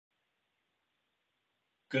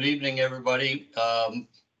Good evening, everybody.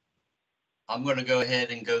 I'm going to go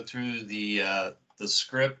ahead and go through the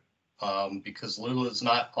script because Lula's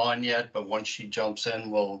not on yet, but once she jumps in,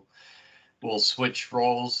 we'll switch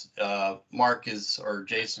roles. Mark is, or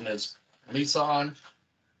Jason is Lisa on.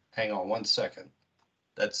 Hang on one second.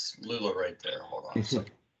 That's Lula right there. Hold on a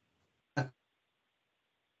second.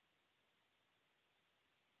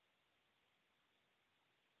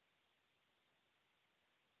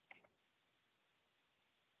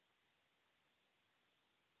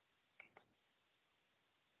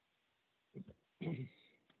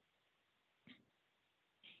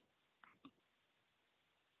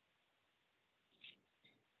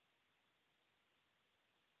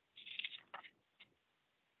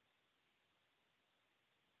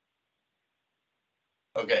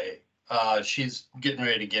 Okay, she's getting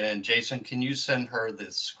ready to get in. Jason, can you send her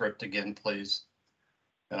the script again, please?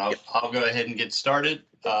 And I'll go ahead and get started.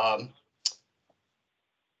 Let's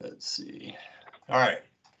see. All right.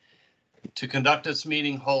 To conduct this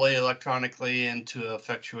meeting wholly electronically and to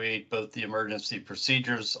effectuate both the emergency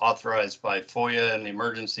procedures authorized by FOIA and the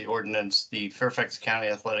emergency ordinance, the Fairfax County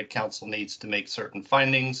Athletic Council needs to make certain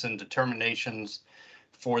findings and determinations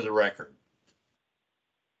for the record.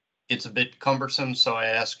 It's a bit cumbersome, so I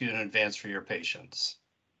ask you in advance for your patience.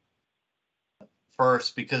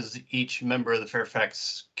 First, because each member of the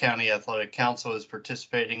Fairfax County Athletic Council is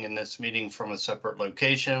participating in this meeting from a separate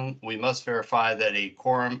location, we must verify that a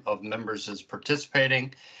quorum of members is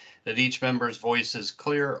participating, that each member's voice is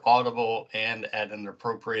clear, audible, and at an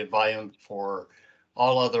appropriate volume for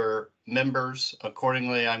all other members.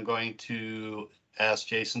 Accordingly, I'm going to ask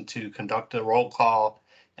Jason to conduct a roll call.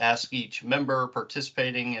 Ask each member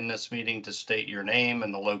participating in this meeting to state your name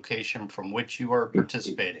and the location from which you are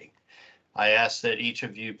participating. I ask that each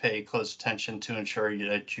of you pay close attention to ensure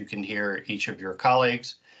that you can hear each of your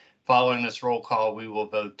colleagues. Following this roll call, we will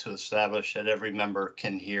vote to establish that every member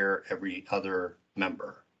can hear every other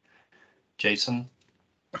member. Jason?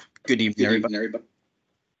 Good evening, everybody.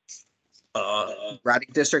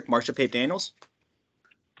 Braddock District, Marsha Pape Daniels.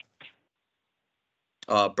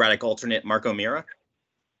 Braddock alternate, Mark O'Meara.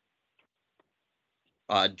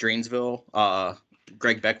 Drainsville,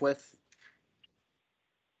 Greg Beckwith.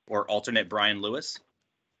 Or alternate Brian Lewis.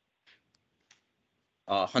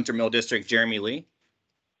 Hunter Mill District, Jeremy Lee.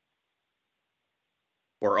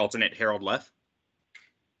 Or alternate Harold Leff.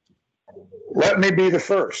 Let me be the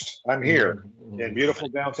first. I'm here in beautiful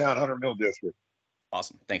downtown Hunter Mill District.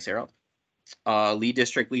 Awesome. Thanks, Harold. Lee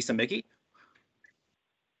District, Lisa Mickey.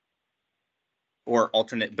 Or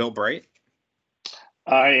alternate Bill Bright.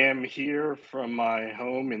 I am here from my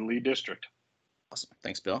home in Lee District. Awesome.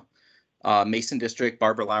 Thanks, Bill. Mason District,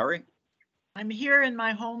 Barbara Lowry. I'm here in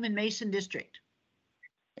my home in Mason District.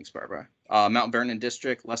 Thanks, Barbara. Mount Vernon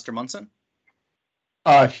District, Lester Munson.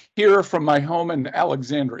 Here from my home in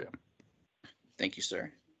Alexandria. Thank you,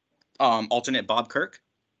 sir. Alternate Bob Kirk.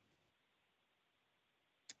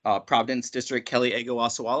 Providence District, Kelly Ego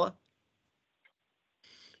Osawala.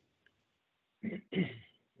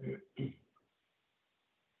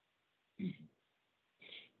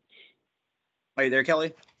 Are you there,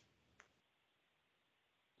 Kelly?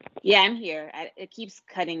 Yeah, I'm here. It keeps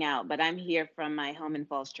cutting out, but I'm here from my home in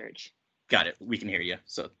Falls Church. Got it. We can hear you.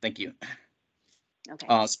 So thank you.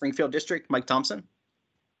 Okay. Springfield District, Mike Thompson.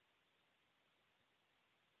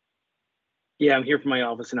 Yeah, I'm here from my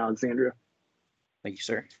office in Alexandria. Thank you,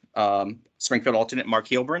 sir. Springfield alternate, Mark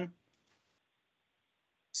Heilbrun.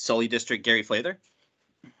 Sully District, Gary Flather.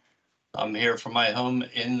 I'm here from my home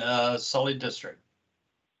in Sully District.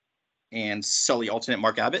 And Sully alternate,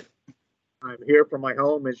 Mark Abbott. I'm here from my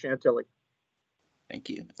home in Chantilly. Thank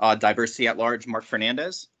you. Diversity at large, Mark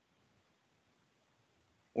Fernandez.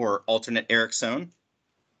 Or alternate Eric Sohn.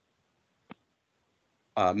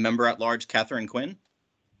 Member at large, Catherine Quinn.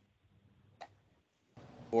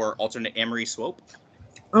 Or alternate Amory Swope.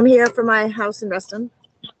 I'm here from my house in Reston.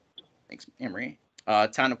 Thanks, Amory.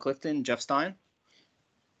 Town of Clifton, Jeff Stein.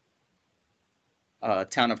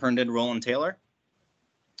 Town of Herndon, Roland Taylor.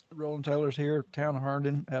 Roland Taylor's here. Town of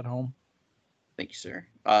Herndon at home. Thank you, sir.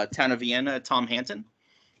 Town of Vienna, Tom Hanton.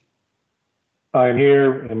 I'm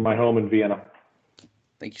here in my home in Vienna.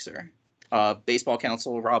 Thank you, sir. Baseball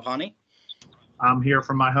Council, Rob Honey. I'm here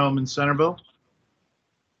from my home in Centerville.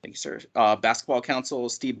 Thank you, sir. Basketball Council,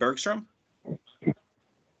 Steve Bergstrom.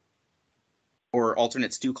 Or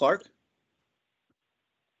alternate Stu Clark.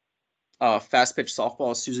 Fast pitch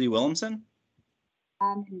softball, Susie Williamson.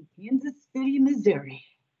 I'm in Kansas City, Missouri.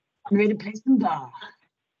 I'm ready to play some ball.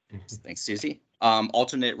 Thanks, Susie.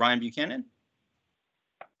 Alternate Ryan Buchanan.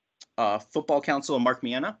 Football Council, Mark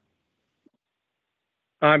Miana.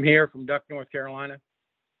 I'm here from Duck, North Carolina.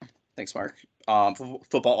 Thanks, Mark.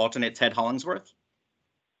 Football alternate Ted Hollingsworth.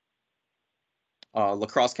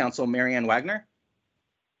 Lacrosse council Marianne Wagner.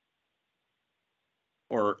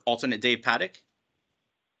 Or alternate Dave Paddock.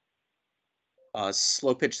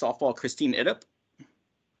 Slow pitch softball Christine Idup.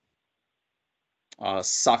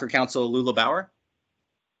 Soccer council Lula Bauer.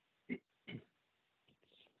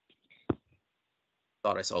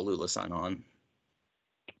 Thought I saw Lula sign on.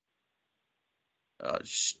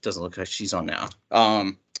 Doesn't look like she's on now.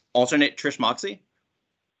 Alternate Trish Moxie.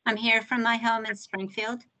 I'm here from my home in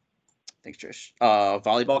Springfield. Thanks, Trish.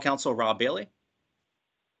 Volleyball council Rob Bailey.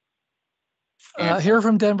 And Here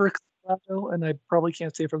from Denver, Colorado, and I probably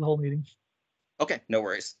can't stay for the whole meeting. okay, no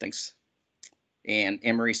worries. Thanks. And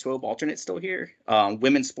Anne-Marie Swobe, alternate, still here.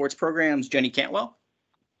 Women's sports programs Jenny Cantwell.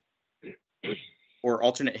 Or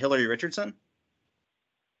alternate Hillary Richardson.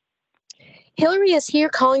 Hillary is here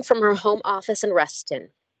calling from her home office in Reston.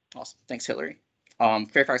 Awesome. Thanks, Hillary.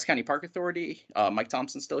 Fairfax County Park Authority, Mike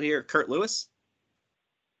Thompson still here. Kurt Lewis.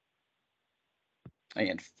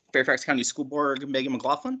 And Fairfax County School Board, Megan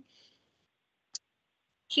McLaughlin.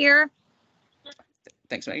 Here.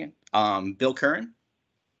 Thanks, Megan. Bill Curran.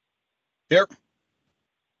 Here.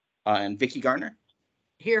 And Vicki Garner.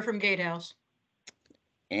 Here from Gatehouse.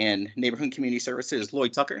 And Neighborhood and Community Services,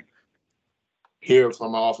 Lloyd Tucker. Here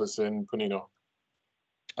from my office in Panino.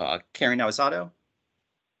 Karen Avisado.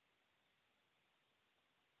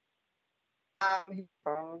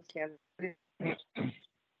 From Kansas City.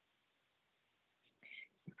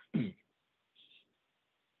 I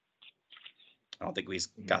don't think we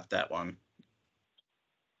got that one.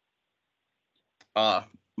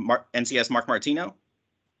 NCS Mark Martino.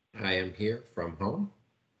 I am here from home.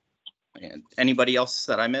 And anybody else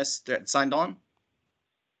that I missed that signed on?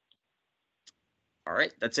 All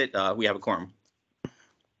right, that's it. We have a quorum.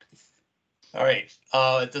 All right,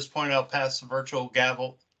 at this point, I'll pass the virtual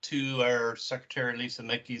gavel to our Secretary Lisa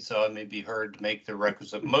Mickey, so I may be heard to make the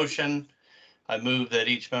requisite motion. I move that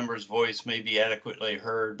each member's voice may be adequately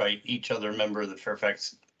heard by each other member of the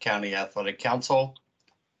Fairfax County Athletic Council.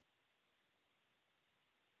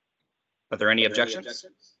 Are there any objections?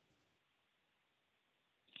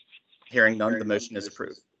 Hearing none, the motion is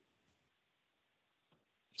approved.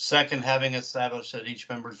 Second, having established that each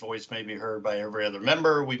member's voice may be heard by every other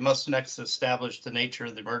member, we must next establish the nature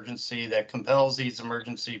of the emergency that compels these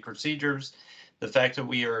emergency procedures, the fact that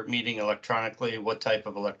we are meeting electronically, what type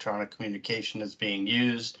of electronic communication is being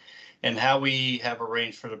used, and how we have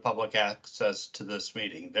arranged for the public access to this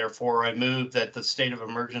meeting. Therefore, I move that the state of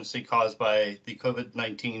emergency caused by the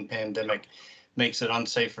COVID-19 pandemic makes it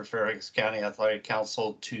unsafe for Fairfax County Athletic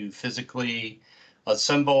Council to physically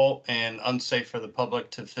assemble and unsafe for the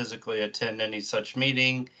public to physically attend any such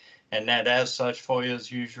meeting, and that as such,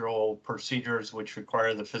 FOIA's usual procedures, which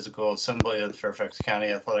require the physical assembly of the Fairfax County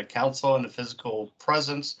Athletic Council and the physical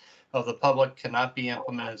presence of the public, cannot be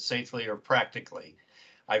implemented safely or practically.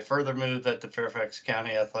 I further move that the Fairfax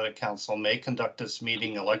County Athletic Council may conduct this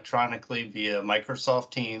meeting electronically via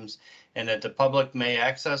Microsoft Teams, and that the public may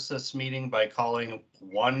access this meeting by calling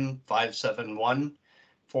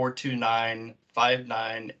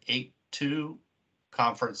 1-571-429-5982,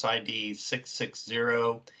 conference ID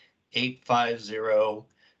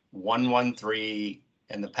 660-850-113,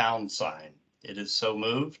 and the pound sign. It is so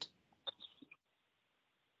moved.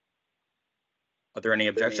 Are there any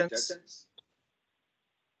objections?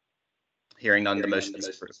 Hearing none, the motion is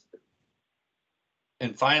approved.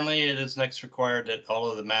 And finally, it is next required that all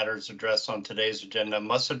of the matters addressed on today's agenda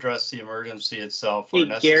must address the emergency itself. Hey,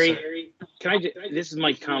 Gary, this is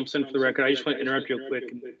Mike Thompson for the record. I just want to interrupt you real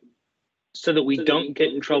quick. So that we don't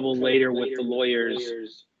get in trouble later with the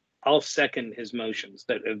lawyers, I'll second his motions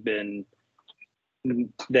that have been,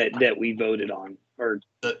 that we voted on or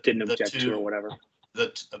didn't object to or whatever.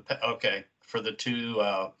 Okay, for the two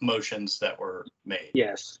motions that were made.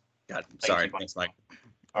 Yes. Got it. Sorry, thanks, Mike.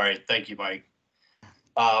 All right, thank you, Mike.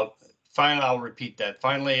 Finally, I'll repeat that.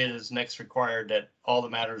 Finally, it is next required that all the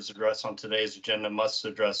matters addressed on today's agenda must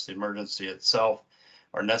address the emergency itself,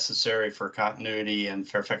 are necessary for continuity in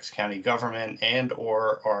Fairfax County government, and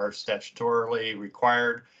or are statutorily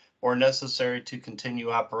required or necessary to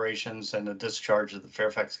continue operations and the discharge of the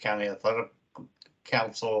Fairfax County Athletic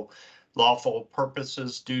Council lawful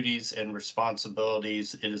purposes, duties, and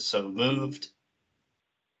responsibilities. It is so moved.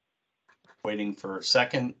 Waiting for a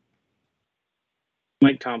second.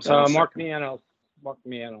 Mike Thompson. Mark Miano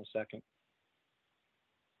second.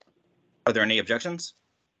 Are there any objections?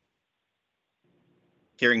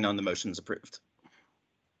 Hearing none, the motion is approved.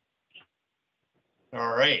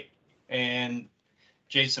 All right. And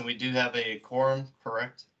Jason, we do have a quorum,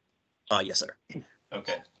 correct? Yes, sir.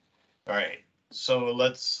 Okay. All right. So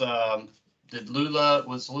let's, was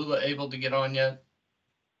Lula able to get on yet?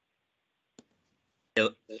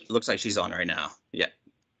 It looks like she's on right now. Yeah.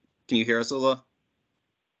 Can you hear us, Lula?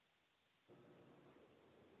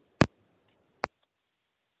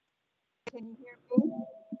 Can you hear me?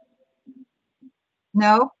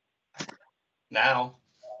 No? Now?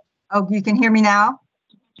 Oh, you can hear me now?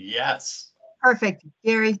 Yes. Perfect.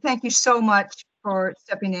 Gary, thank you so much for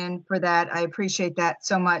stepping in for that. I appreciate that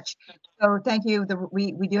so much. So thank you.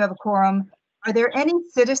 We do have a quorum. Are there any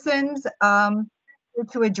citizens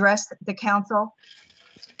to address the council?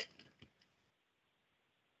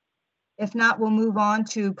 If not, we'll move on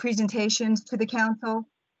to presentations to the council.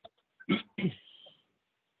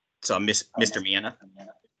 So Mr. Miana.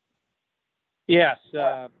 Yes,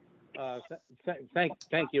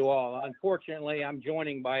 thank you all. Unfortunately, I'm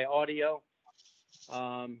joining by audio.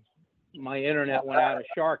 My internet went out. A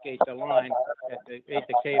shark ate the line, ate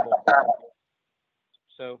the cable.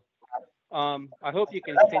 So I hope you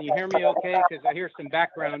can you hear me okay? Because I hear some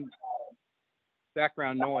background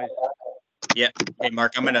noise. Yeah. Hey,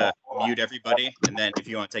 Mark, I'm going to mute everybody. And then if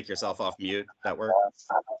you want to take yourself off mute, that works.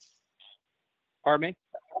 Pardon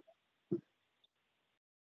me?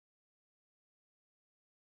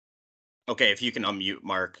 Okay, if you can unmute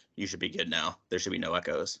Mark, you should be good now. There should be no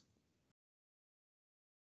echoes.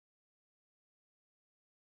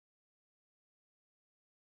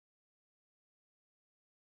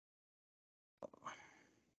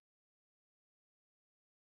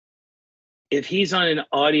 If he's on an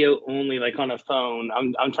audio only, like on a phone,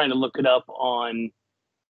 I'm trying to look it up online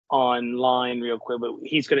real quick, but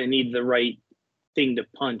he's going to need the right thing to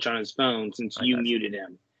punch on his phone since you muted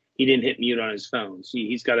him. He didn't hit mute on his phone. So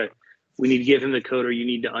he's got to, we need to give him the code, or you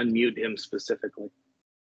need to unmute him specifically.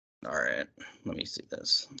 All right, let me see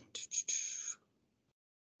this.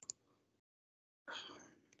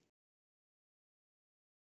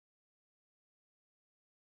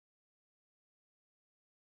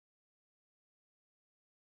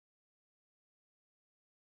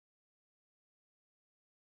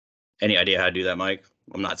 Any idea how to do that, Mike?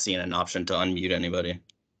 I'm not seeing an option to unmute anybody.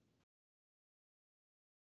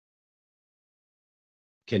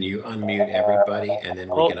 Can you unmute everybody and then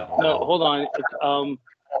we can all... No, hold on.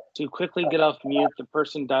 To quickly get off mute, the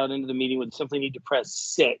person dialed into the meeting would simply need to press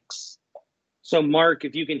 6. So Mark,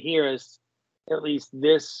 if you can hear us, at least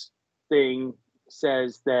this thing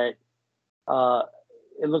says that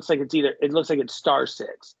it looks like it's *6.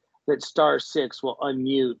 That *6 will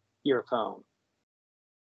unmute your phone.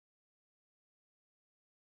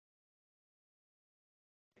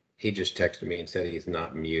 He just texted me and said he's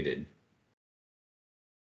not muted.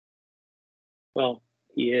 Well,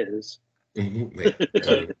 he is.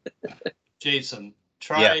 Jason,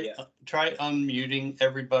 try unmuting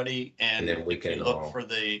everybody, and then we if you can look all... for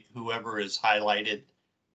whoever is highlighted,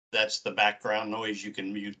 that's the background noise. You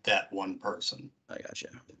can mute that one person. I gotcha.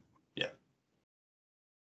 Yeah.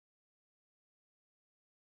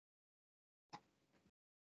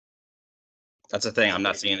 That's the thing. I'm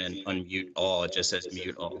not seeing an unmute all. It just says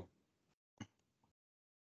mute all.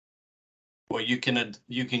 Well, you can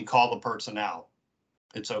call the person out.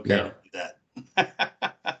 It's okay to do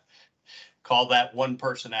that. Call that one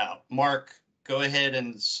person out. Mark, go ahead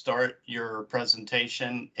and start your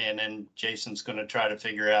presentation, and then Jason's going to try to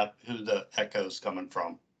figure out who the echo is coming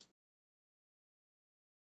from.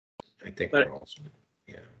 I think I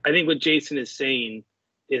think what Jason is saying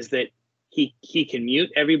is that he can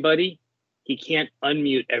mute everybody. He can't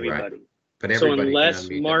unmute everybody. Right. But so everybody unless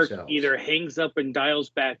can unmute Mark themselves. Either hangs up and dials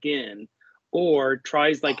back in, or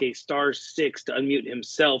tries like a *6 to unmute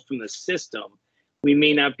himself from the system, we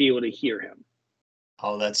may not be able to hear him.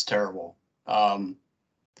 Oh, that's terrible. Mark,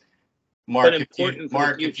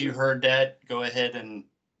 if you heard that, go ahead and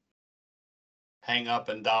hang up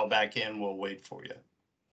and dial back in. We'll wait for you.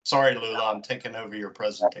 Sorry, Lula, I'm taking over your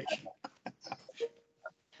presentation.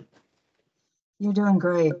 You're doing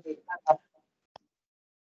great.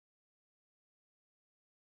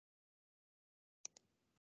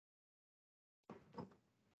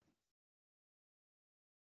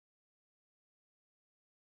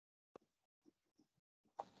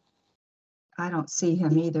 I don't see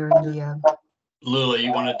him either in the Lula,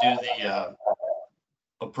 you want to do the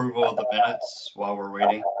approval of the minutes while we're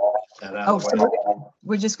waiting? So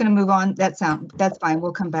we're just going to move on. That's fine.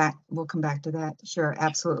 We'll come back to that. Sure,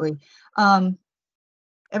 absolutely.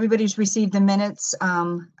 Everybody's received the minutes.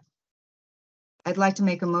 I'd like to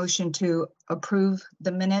make a motion to approve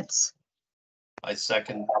the minutes. I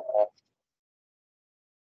second.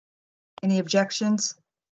 Any objections?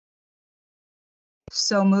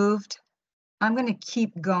 So moved. I'm going to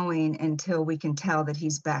keep going until we can tell that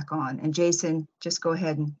he's back on. And Jason, just go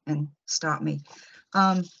ahead and stop me.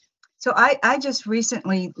 So I just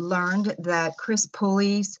recently learned that Chris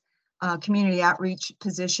Pulley's community outreach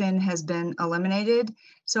position has been eliminated.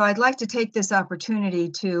 So I'd like to take this opportunity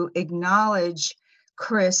to acknowledge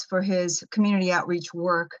Chris for his community outreach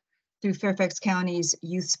work through Fairfax County's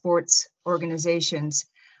youth sports organizations.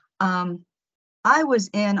 I was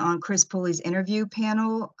in on Chris Pulley's interview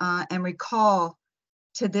panel and recall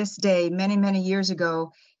to this day, many, many years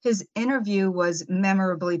ago, his interview was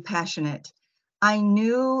memorably passionate. I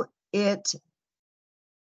knew it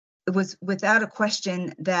was without a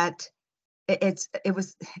question that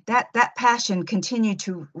that passion continued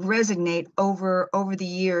to resonate over the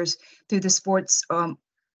years through the sports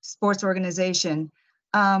organization.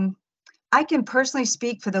 I can personally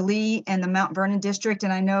speak for the Lee and the Mount Vernon district,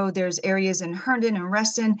 and I know there's areas in Herndon and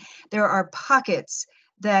Reston. There are pockets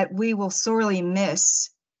that we will sorely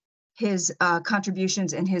miss his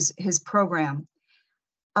contributions and his program.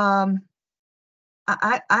 I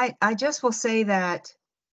just will say that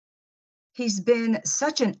he's been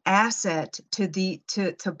such an asset to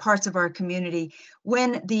parts of our community.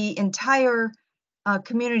 When the entire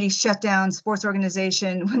community shut down, sports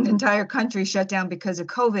organization, when the entire country shut down because of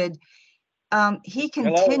COVID, he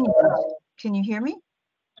continued. Hello? Can you hear me?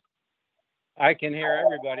 I can hear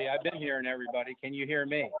everybody. I've been hearing everybody. Can you hear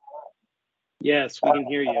me? Yes, we can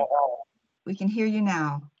hear you. We can hear you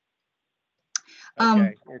now.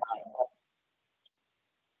 Okay.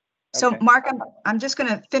 So Mark, I'm just going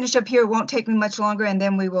to finish up here. It won't take me much longer, and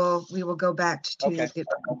then we will go back to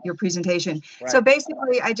your presentation. Right. So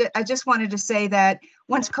basically, I just wanted to say that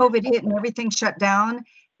once COVID hit and everything shut down,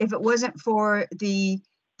 if it wasn't for the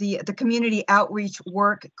community outreach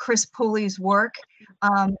work, Chris Pulley's work,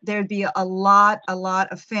 there'd be a lot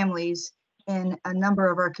of families in a number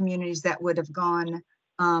of our communities that would have gone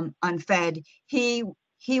unfed. He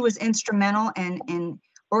was instrumental in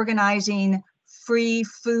organizing free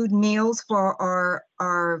food meals for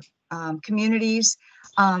our communities,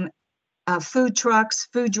 food trucks,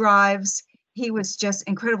 food drives. He was just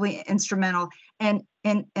incredibly instrumental. And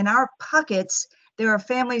in our pockets, there are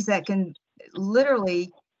families that can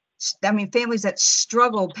literally, families that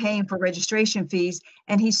struggle paying for registration fees.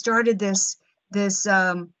 And he started this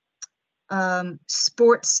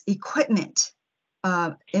sports equipment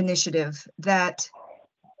initiative that,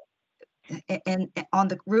 and on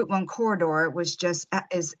the Route 1 corridor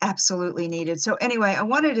is absolutely needed. So anyway, I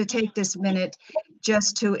wanted to take this minute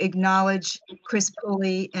just to acknowledge Chris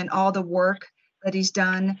Pulley and all the work that he's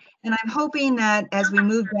done. And I'm hoping that as we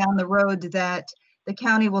move down the road that the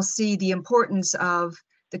county will see the importance of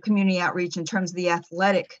the community outreach in terms of the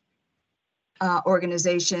athletic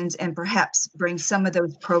organizations and perhaps bring some of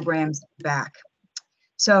those programs back.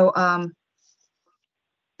 So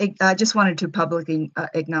I just wanted to publicly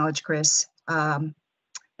acknowledge Chris. And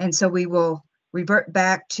so we will revert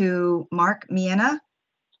back to Mark Miena.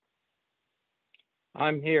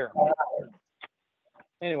 I'm here.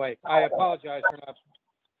 Anyway, I apologize for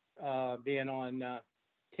not being on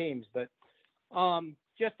Teams, but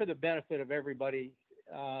just for the benefit of everybody,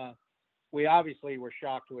 we obviously were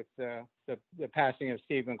shocked with the passing of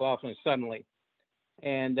Steve McLaughlin suddenly.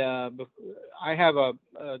 And I have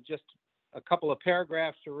just a couple of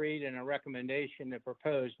paragraphs to read and a recommendation to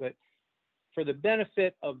propose, but for the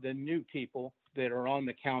benefit of the new people that are on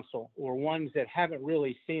the council or ones that haven't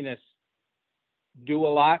really seen us do a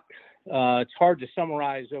lot, it's hard to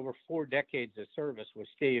summarize over 4 decades of service with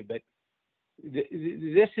Steve, but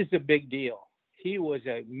this is a big deal. He was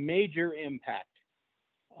a major impact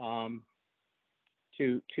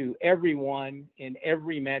to everyone in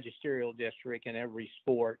every magisterial district and every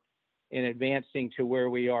sport in advancing to where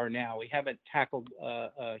we are now. We haven't tackled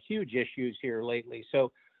huge issues here lately.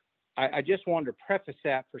 So I just wanted to preface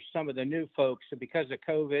that for some of the new folks, because of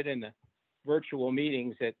COVID and the virtual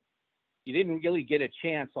meetings, that you didn't really get a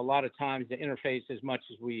chance a lot of times to interface as much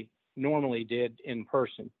as we normally did in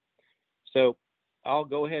person. So I'll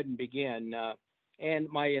go ahead and begin. And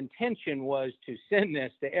my intention was to send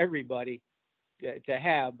this to everybody to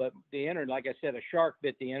have, but the internet, like I said, a shark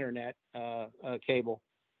bit the internet cable.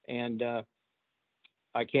 And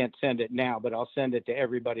I can't send it now, but I'll send it to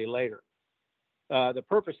everybody later. The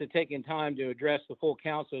purpose of taking time to address the full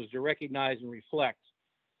council is to recognize and reflect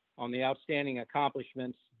on the outstanding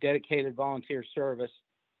accomplishments, dedicated volunteer service,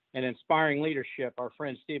 and inspiring leadership our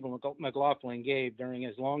friend Stephen McLaughlin gave during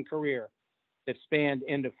his long career that spanned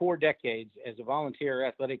into 4 decades as a volunteer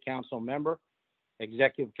athletic council member,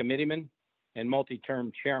 executive committeeman, and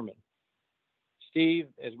multi-term chairman. Steve,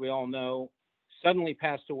 as we all know, suddenly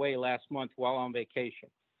passed away last month while on vacation.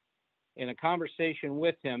 In a conversation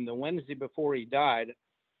with him the Wednesday before he died,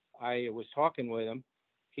 I was talking with him.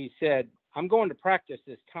 He said, I'm going to practice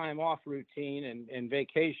this time off routine and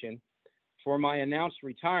vacation for my announced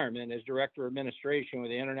retirement as Director of Administration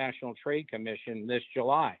with the International Trade Commission this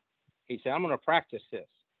July. He said, I'm going to practice this.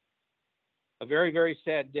 A very, very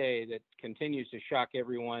sad day that continues to shock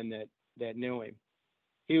everyone that knew him.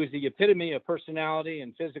 He was the epitome of personality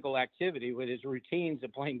and physical activity with his routines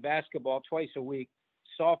of playing basketball twice a week,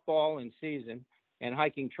 softball in season, and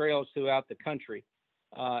hiking trails throughout the country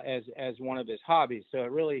as one of his hobbies. So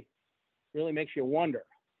it really makes you wonder,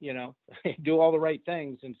 you know, do all the right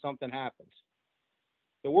things and something happens.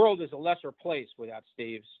 The world is a lesser place without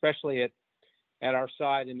Steve, especially at our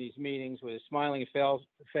side in these meetings with a smiling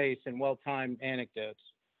face and well-timed anecdotes.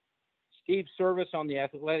 Steve's service on the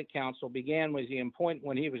Athletic Council began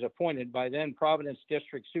when he was appointed by then Providence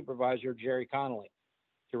District Supervisor Jerry Connolly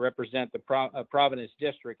to represent the Providence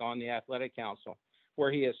District on the Athletic Council,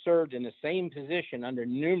 where he has served in the same position under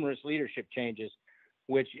numerous leadership changes,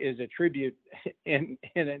 which is a tribute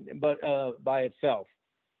by itself,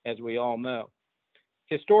 as we all know.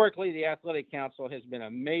 Historically, the Athletic Council has been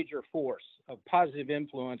a major force of positive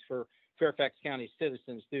influence for Fairfax County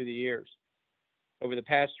citizens through the years. Over the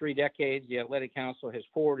past 3 decades, the Athletic Council has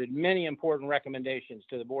forwarded many important recommendations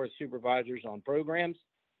to the Board of Supervisors on programs,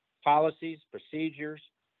 policies, procedures,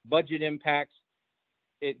 budget impacts.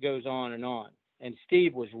 It goes on. And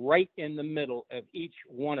Steve was right in the middle of each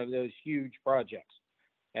one of those huge projects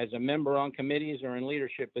as a member on committees or in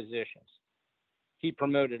leadership positions. He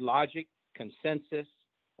promoted logic, consensus,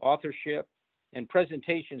 authorship, and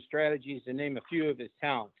presentation strategies, to name a few of his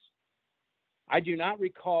talents. I do not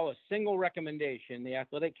recall a single recommendation the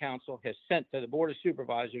Athletic Council has sent to the Board of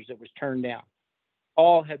Supervisors that was turned down.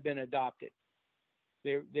 All have been adopted.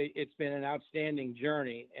 It's been an outstanding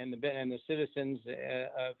journey, and the citizens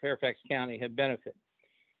of Fairfax County have benefited.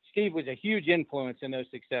 Steve was a huge influence in those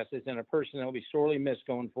successes and a person that will be sorely missed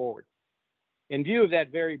going forward. In view of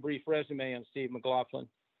that very brief resume on Steve McLaughlin,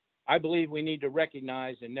 I believe we need to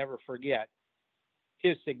recognize and never forget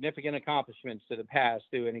his significant accomplishments to the past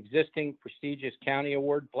through an existing prestigious county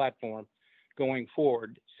award platform going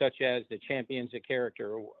forward, such as the Champions of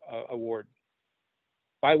Character Award.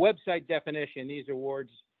 By website definition, these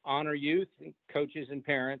awards honor youth, coaches, and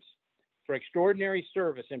parents for extraordinary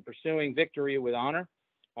service in pursuing victory with honor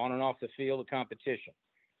on and off the field of competition.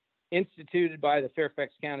 Instituted by the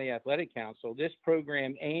Fairfax County Athletic Council, this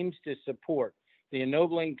program aims to support the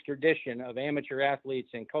ennobling tradition of amateur athletes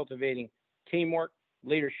in cultivating teamwork,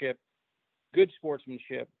 leadership, good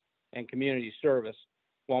sportsmanship, and community service,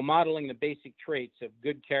 while modeling the basic traits of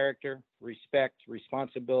good character, respect,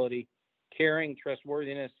 responsibility, caring,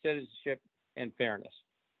 trustworthiness, citizenship, and fairness.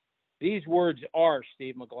 These words are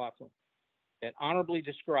Steve McLaughlin, that honorably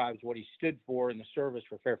describes what he stood for in the service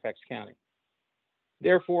for Fairfax County.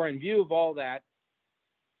 Therefore, in view of all that,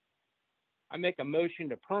 I make a motion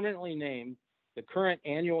to permanently name the current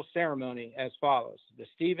annual ceremony as follows: the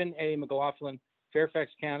Stephen A. McLaughlin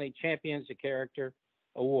Fairfax County Champions of Character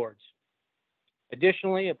Awards.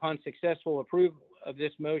 Additionally, upon successful approval of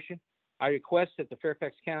this motion, I request that the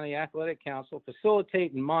Fairfax County Athletic Council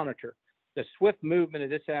facilitate and monitor the swift movement of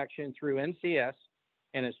this action through NCS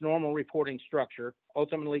and its normal reporting structure,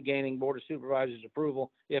 ultimately gaining Board of Supervisors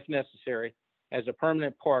approval, if necessary, as a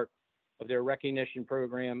permanent part of their recognition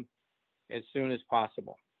program as soon as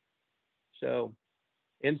possible. So,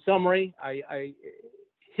 in summary,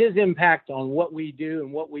 his impact on what we do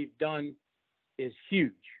and what we've done is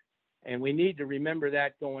huge, and we need to remember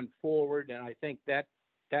that going forward. And I think that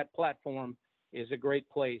platform is a great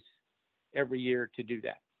place every year to do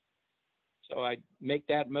that. So I make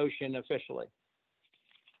that motion officially.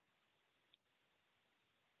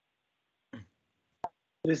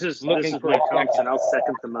 This is Looking for Mike a second. Thompson. I'll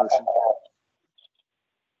second the motion.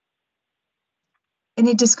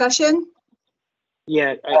 Any discussion?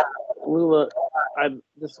 Yeah, Lula,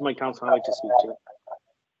 this is Mike Thompson. I'd like to speak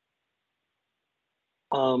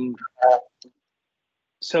to.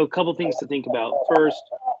 So a couple things to think about. First,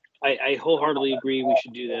 I wholeheartedly agree we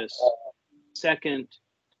should do this. Second,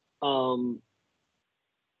 I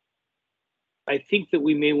think that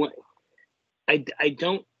we may want. I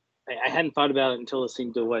hadn't thought about it until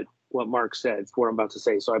listening to what Mark said, what I'm about to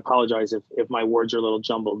say. So I apologize if my words are a little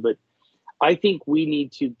jumbled, but I think we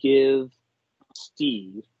need to give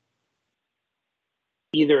Steve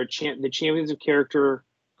either the Champions of Character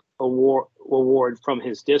award from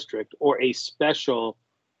his district or a special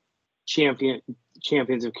Champions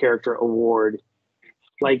of Character award,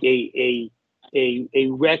 like a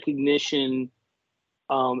recognition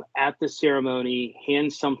at the ceremony,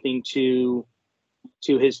 hand something to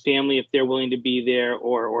to his family if they're willing to be there,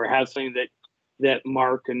 or have something that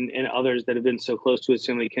Mark and others that have been so close to his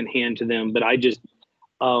family can hand to them. But I just,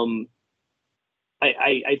 I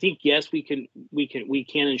think, yes, we can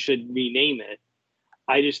and should rename it.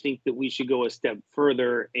 I just think that we should go a step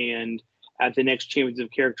further, and at the next Champions of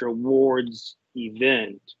Character Awards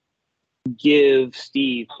event, give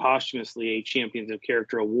Steve posthumously a Champions of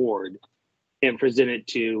Character Award and present it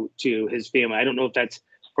to his family. I don't know if that's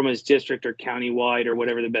from his district or countywide or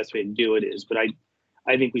whatever the best way to do it is, but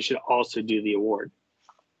I think we should also do the award.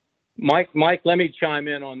 Mike, let me chime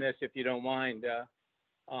in on this if you don't mind.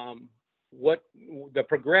 What the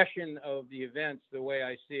progression of the events, the way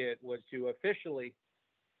I see it, was to officially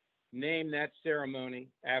name that ceremony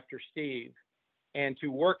after Steve, and to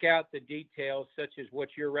work out the details, such as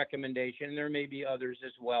what's your recommendation. And there may be others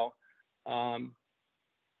as well, you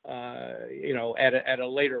know, at a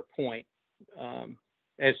later point,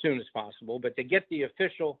 as soon as possible. But to get the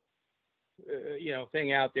official, you know,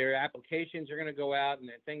 thing out there, applications are going to go out, and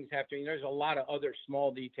then things have to. There's a lot of other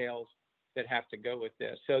small details that have to go with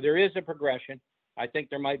this. So there is a progression. I think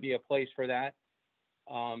there might be a place for that.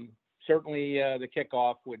 Certainly, the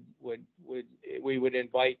kickoff we would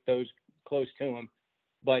invite those close to him,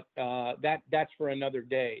 but that's for another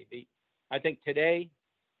day. I think today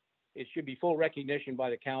it should be full recognition by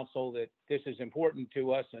the council that this is important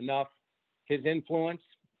to us enough, his influence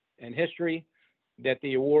and history, that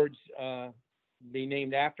the awards be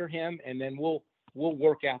named after him, and then we'll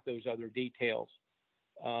work out those other details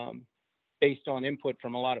based on input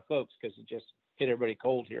from a lot of folks, because it just hit everybody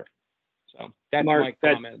cold here. So that's my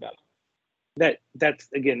comment about it. That's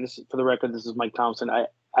again, this is for the record, this is Mike Thompson.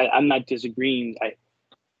 I'm not disagreeing.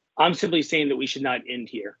 I'm simply saying that we should not end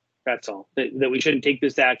here. That's all. That we shouldn't take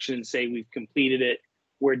this action and say we've completed it,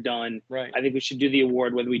 we're done. Right. I think we should do the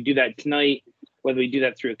award, whether we do that tonight, whether we do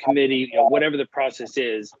that through a committee, you know, whatever the process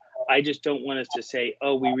is. I just don't want us to say,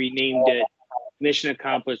 oh, we renamed it, mission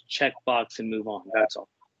accomplished, check box, and move on. That's all.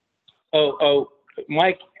 Oh,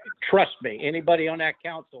 Mike, trust me, anybody on that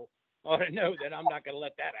council ought to know that I'm not going to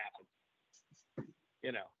let that happen.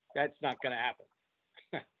 You know, that's not going to happen.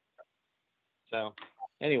 So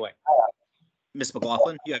anyway. Ms.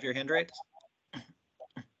 McLaughlin, you have your hand raised.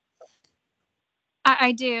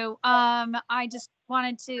 I do. I just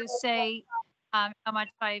wanted to say how much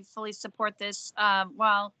I fully support this.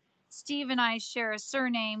 While Steve and I share a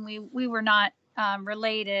surname, we were not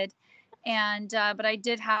related, and but I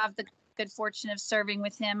did have the good fortune of serving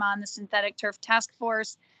with him on the Synthetic Turf Task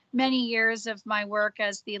Force. Many years of my work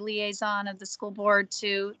as the liaison of the school board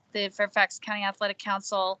to the Fairfax County Athletic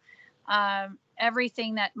Council.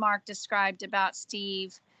 Everything that Mark described about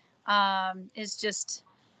Steve is just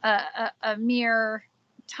a mere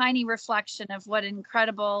tiny reflection of what an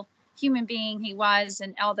incredible human being he was,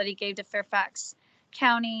 and all that he gave to Fairfax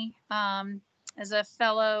County. As a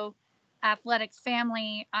fellow athletic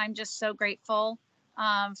family, I'm just so grateful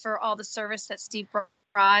for all the service that Steve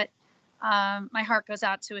brought. My heart goes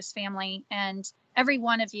out to his family and every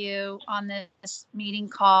one of you on this meeting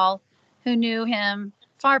call who knew him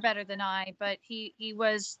far better than I, but he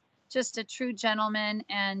was just a true gentleman,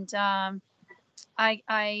 and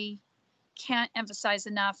I can't emphasize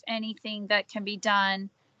enough anything that can be done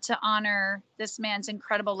to honor this man's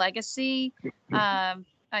incredible legacy.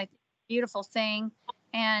 Beautiful thing.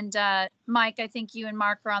 And Mike, I think you and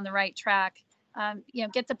Mark are on the right track. You know,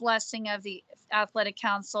 get the blessing of the athletic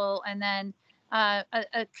council, and then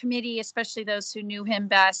a committee, especially those who knew him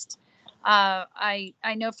best. I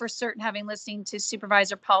know for certain, having listened to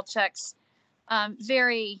Supervisor Palchek's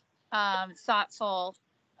very thoughtful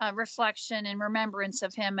reflection and remembrance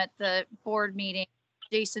of him at the board meeting.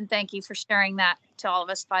 Jason, thank you for sharing that to all of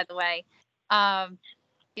us, by the way.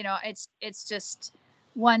 You know, it's just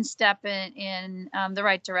one step in the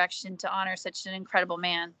right direction to honor such an incredible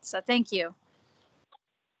man. So thank you.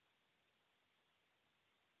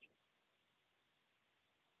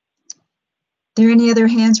 Are there any other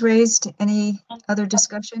hands raised? Any other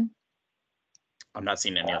discussion? I'm not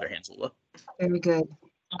seeing any other hands, Lula. Very good.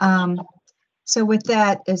 So with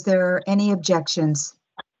that, is there any objections?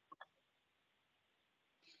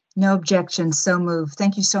 No objections, so moved.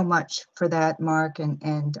 Thank you so much for that, Mark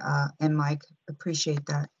and Mike. Appreciate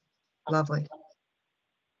that. Lovely.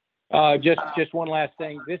 Just one last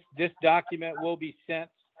thing. This document will be sent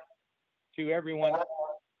to everyone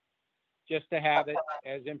just to have it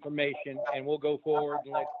as information, and we'll go forward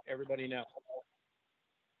and let everybody know.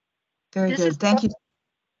 Very good. Thank you.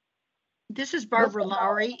 This is Barbara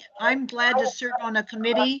Lowry. I'm glad to serve on a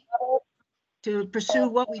committee to pursue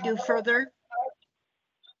what we do further.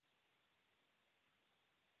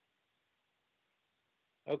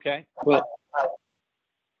 Okay. Well,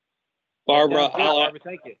 Barbara, Sounds good, Barbara,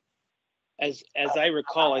 thank you. as I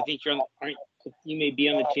recall, I think you may be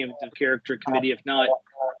on the Champions of Character Committee. If not,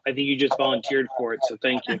 I think you just volunteered for it, so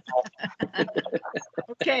thank you.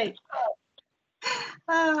 Okay.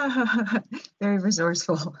 Very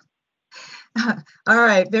resourceful. All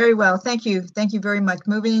right, very well. Thank you. Thank you very much.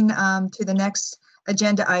 Moving to the next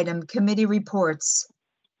agenda item, committee reports.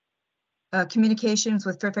 Communications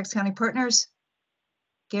with Fairfax County Partners.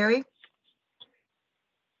 Gary?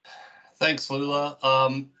 Thanks, Lula.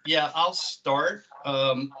 Yeah, I'll start.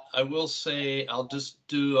 I will say I'll just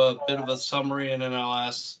do a bit of a summary and then I'll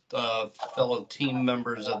ask fellow team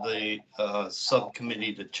members of the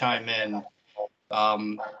subcommittee to chime in.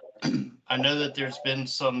 I know that there's been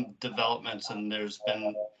some developments and there's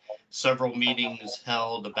been several meetings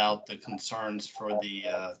held about the concerns for the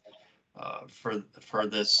for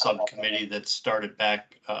this subcommittee that started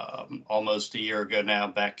back almost a year ago now,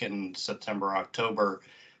 back in September, October.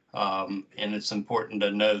 And it's important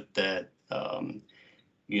to note that,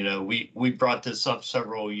 you know, we brought this up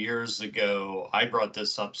several years ago. I brought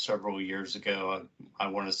this up several years ago. I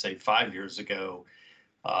want to say 5 years ago,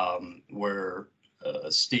 where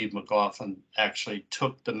Steve McLaughlin actually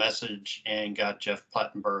took the message and got Jeff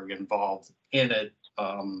Plattenberg involved in it.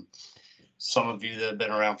 Some of you that have been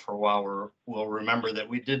around for a while will remember that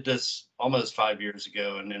we did this almost 5 years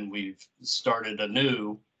ago, and then we've started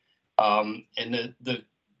anew. And the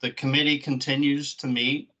committee continues to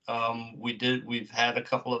meet. We've had a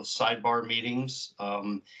couple of sidebar meetings,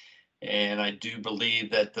 and I do believe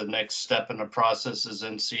that the next step in the process is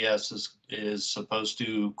NCS is supposed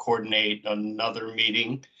to coordinate another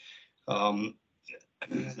meeting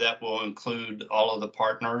that will include all of the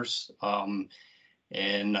partners.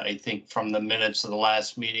 And I think from the minutes of the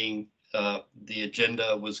last meeting, the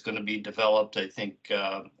agenda was going to be developed. I think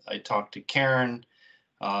I talked to Karen,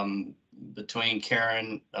 between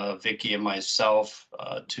Karen, Vicky, and myself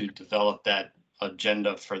to develop that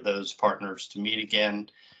agenda for those partners to meet again.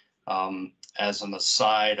 As an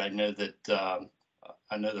aside, I know that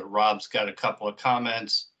Rob's got a couple of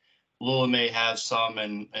comments. Lula may have some,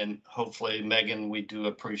 and hopefully, Megan, we do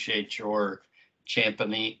appreciate your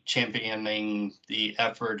championing the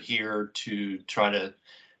effort here to try to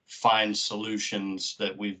find solutions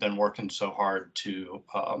that we've been working so hard to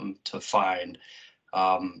find.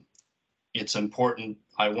 It's important.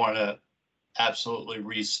 I want to absolutely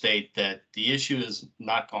restate that the issue is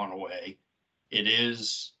not gone away. It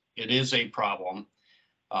is a problem,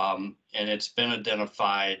 and it's been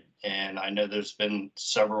identified. And I know there's been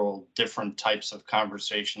several different types of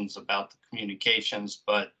conversations about the communications,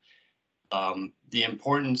 but the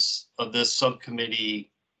importance of this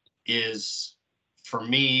subcommittee is, for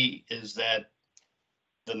me, is that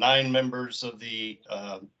the 9 members of the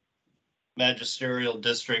magisterial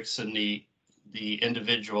districts and the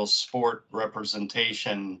individual sport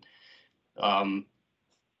representation,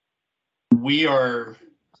 we were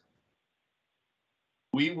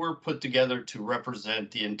put together to represent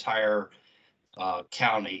the entire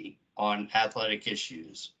county on athletic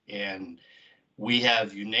issues, and we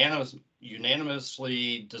have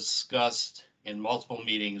unanimously discussed in multiple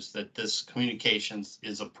meetings that this communications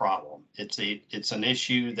is a problem. It's an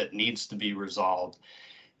issue that needs to be resolved,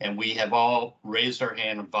 and we have all raised our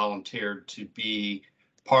hand and volunteered to be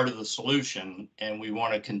part of the solution, and we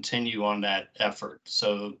want to continue on that effort.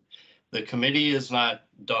 So the committee is not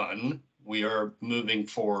done. We are moving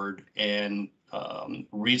forward, and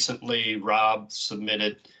recently Rob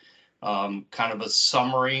submitted kind of a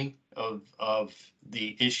summary of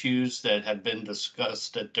the issues that have been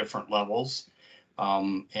discussed at different levels.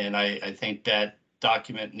 And I think that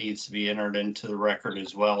document needs to be entered into the record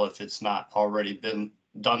as well if it's not already been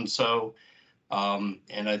done so.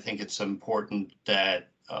 And I think it's important that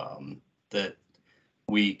that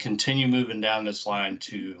we continue moving down this line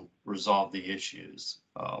to resolve the issues.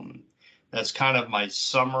 That's kind of my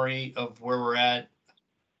summary of where we're at.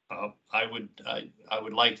 I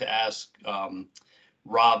would like to ask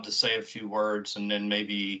Rob to say a few words, and then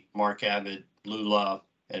maybe Mark Abbott, Lula,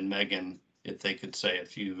 and Megan, if they could say a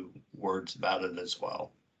few words about it as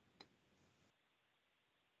well.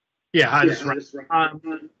 Yeah, hi, this is Rob.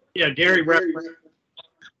 Yeah, Gary referenced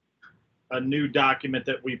a new document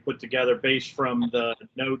that we put together based from the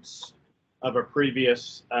notes of a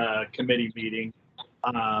previous committee meeting.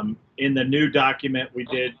 In the new document, we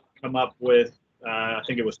did come up with, I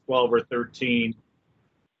think it was 12 or 13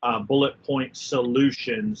 bullet point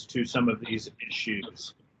solutions to some of these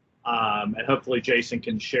issues. And hopefully Jason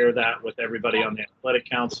can share that with everybody on the Athletic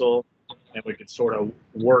Council, and we could sort of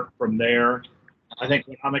work from there. I think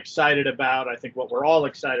what I'm excited about, I think what we're all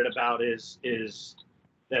excited about is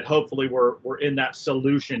that hopefully we're in that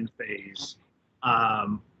solution phase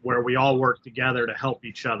where we all work together to help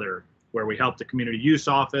each other, where we help the community use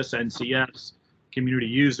office, NCS, community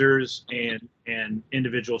users, and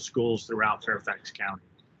individual schools throughout Fairfax County.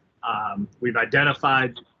 We've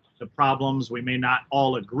identified the problems. We may not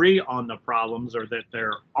all agree on the problems or that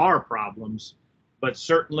there are problems, but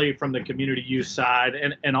certainly from the community use side,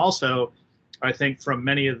 and also I think from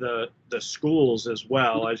many of the schools as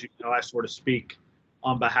well, as you know, I sort of speak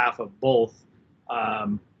on behalf of both.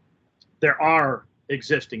 There are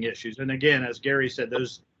existing issues. And again, as Gary said,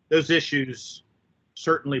 those issues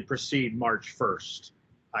certainly precede March 1st.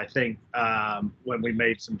 I think when we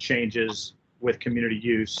made some changes with community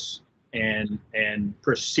use and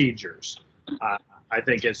procedures, I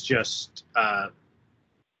think it's just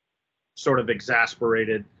sort of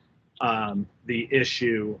exasperated the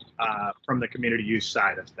issue from the community use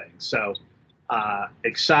side of things. So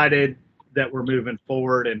excited that we're moving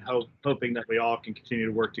forward and hoping that we all can continue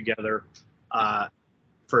to work together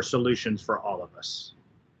for solutions for all of us.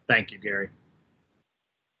 Thank you, Gary.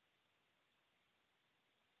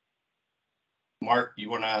 Mark, you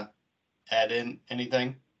want to add in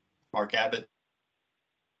anything? Mark Abbott?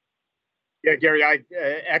 Yeah, Gary,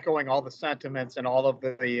 echoing all the sentiments and all of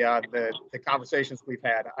the conversations we've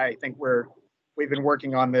had. I think we've been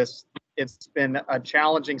working on this. It's been a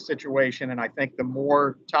challenging situation, and I think the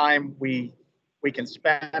more time we can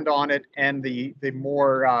spend on it, and the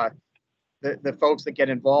more the folks that get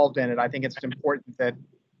involved in it, I think it's important that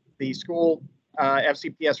the school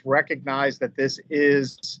FCPS recognize that this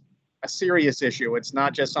is a serious issue. It's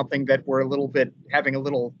not just something that we're having a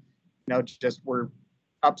little, just we're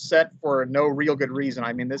upset for no real good reason.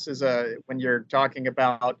 I mean, this is when you're talking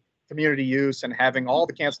about community use and having all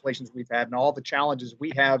the cancellations we've had and all the challenges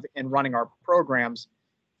we have in running our programs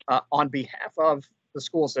on behalf of the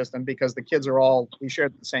school system, because the kids we share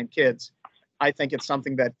the same kids. I think it's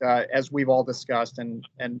something that, as we've all discussed and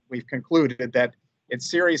we've concluded, that it's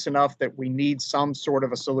serious enough that we need some sort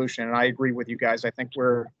of a solution. And I agree with you guys. I think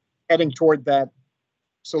we're heading toward that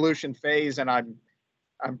solution phase, and I'm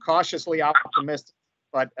cautiously optimistic.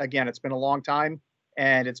 But again, it's been a long time,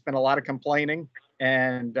 and it's been a lot of complaining,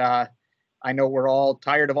 and I know we're all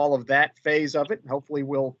tired of all of that phase of it. And hopefully,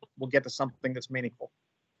 we'll get to something that's meaningful.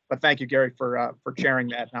 But thank you, Gary, for sharing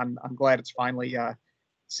that. And I'm glad it's finally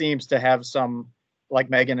seems to have some, like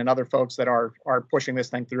Megan and other folks that are pushing this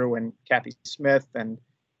thing through, and Kathy Smith and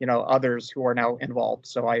others who are now involved.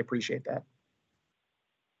 So I appreciate that.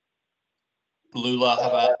 Lula, how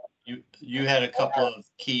about you? You had a couple of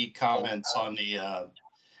key comments on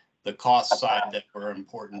the cost side that were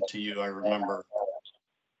important to you, I remember.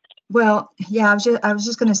 Well, yeah, I was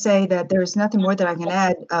just going to say that there's nothing more that I can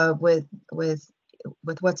add with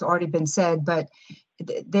what's already been said, but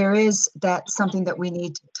there is something that we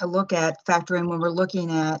need to look at, factor in when we're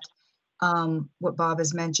looking at what Bob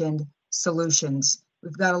has mentioned, solutions.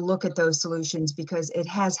 We've got to look at those solutions because it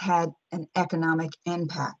has had an economic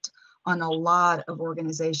impact on a lot of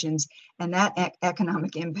organizations, and that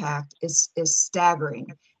economic impact is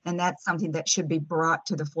staggering, and that's something that should be brought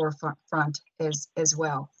to the forefront as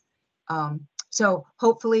well. So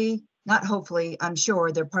hopefully, not hopefully, I'm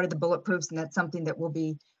sure they're part of the bulletproofs, and that's something that we'll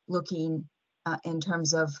be looking in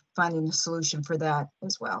terms of finding a solution for that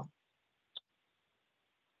as well.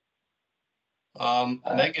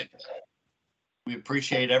 Megan, we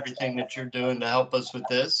appreciate everything that you're doing to help us with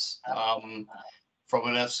this. From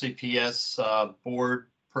an FCPS board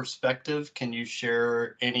perspective, can you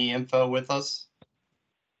share any info with us?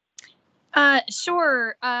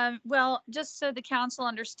 Sure. Well, just so the council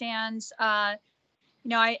understands, I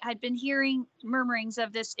had been hearing murmurings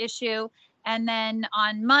of this issue. And then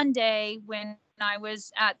on Monday, when I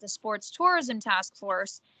was at the Sports Tourism Task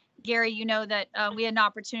Force, Gary, you know that we had an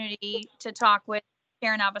opportunity to talk with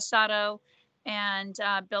Karen Avasado and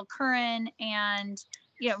Bill Curran, and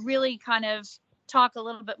really kind of talk a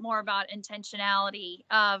little bit more about intentionality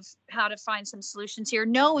of how to find some solutions here,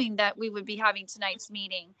 knowing that we would be having tonight's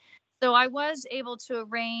meeting. So I was able to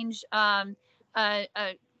arrange a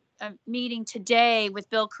meeting today with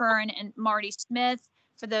Bill Curran and Marty Smith.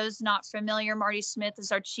 For those not familiar, Marty Smith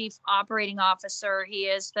is our Chief Operating Officer. He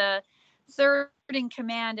is the third in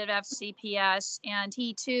command at FCPS, and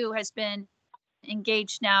he too has been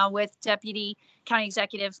engaged now with Deputy County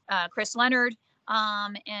Executive Chris Leonard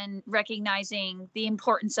and recognizing the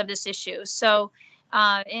importance of this issue. So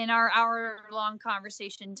in our hour-long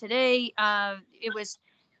conversation today, it was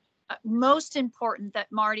most important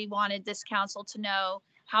that Marty wanted this council to know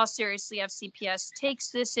how seriously FCPS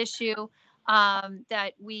takes this issue,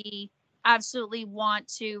 that we absolutely want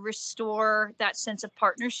to restore that sense of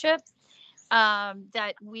partnership.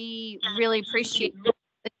 that we really appreciate the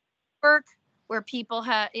work where people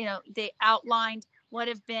have, they outlined what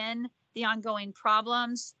have been the ongoing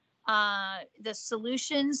problems. The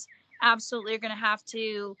solutions absolutely are going to have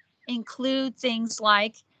to include things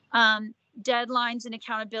like deadlines and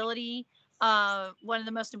accountability. One of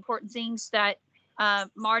the most important things that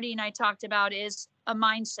Marty and I talked about is a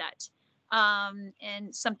mindset,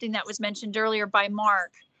 and something that was mentioned earlier by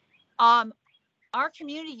Mark. Our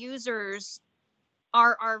community users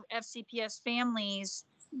are our FCPS families,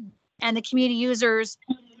 and the community users,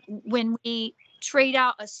 when we trade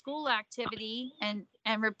out a school activity and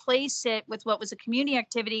replace it with what was a community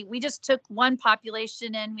activity, we just took one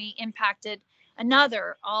population and we impacted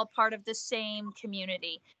another, all part of the same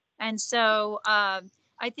community. And so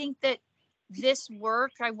I think that this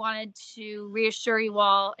work, I wanted to reassure you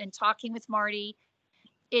all, in talking with Marty,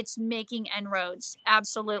 it's making inroads,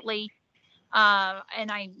 absolutely.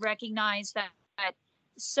 And I recognize that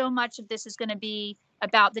so much of this is going to be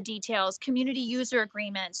about the details, community user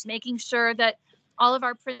agreements, making sure that all of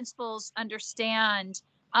our principals understand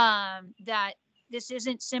that this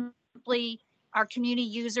isn't simply our community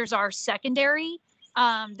users are secondary.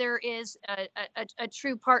 There is a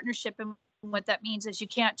true partnership, and what that means is you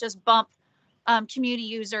can't just bump community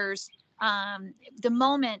users the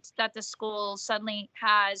moment that the school suddenly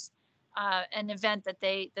has an event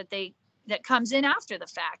that comes in after the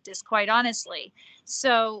fact, is quite honestly.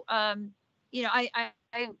 So I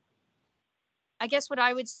guess what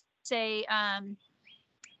I would say,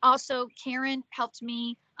 also Karen helped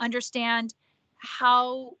me understand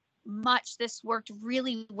how much this worked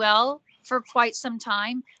really well for quite some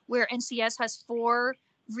time, where NCS has 4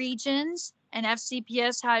 regions and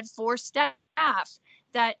FCPS had 4 staff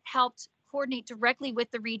that helped coordinate directly with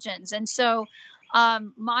the regions. And so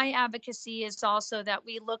my advocacy is also that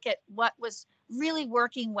we look at what was really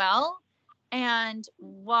working well and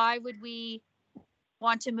why would we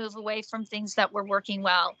want to move away from things that were working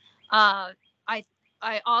well.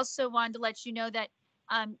 I also wanted to let you know that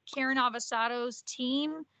Karen Avasado's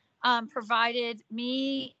team provided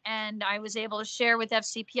me, and I was able to share with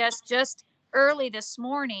FCPS just early this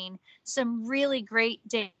morning, some really great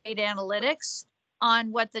data analytics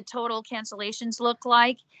on what the total cancellations look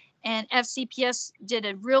like. And FCPS did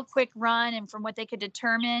a real quick run, and from what they could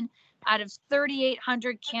determine, out of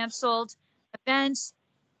 3,800 canceled events,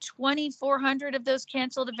 2,400 of those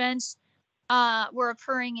canceled events were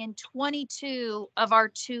occurring in 22 of our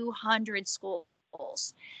 200 schools.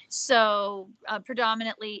 So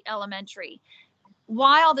predominantly elementary.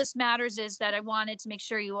 Why all this matters is that I wanted to make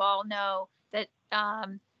sure you all know that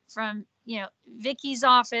from Vicky's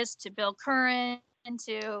office to Bill Curran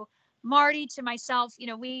to Marty to myself,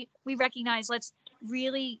 we recognize, let's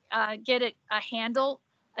really get a handle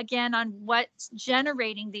again on what's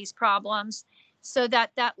generating these problems, so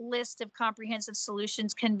that that list of comprehensive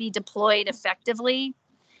solutions can be deployed effectively.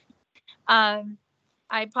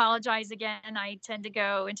 I apologize again. I tend to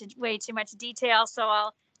go into way too much detail, so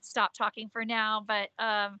I'll stop talking for now. But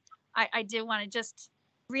I do want to just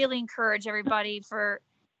really encourage everybody, for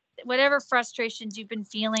whatever frustrations you've been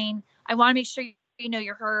feeling. I want to make sure you know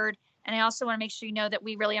you're heard. And I also want to make sure you know that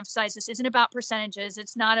we really emphasize this isn't about percentages.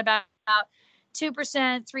 It's not about 2%,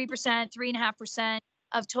 3%, 3.5%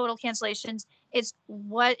 of total cancellations. It's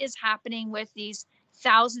what is happening with these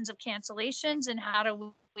thousands of cancellations and how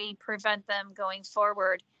do we prevent them going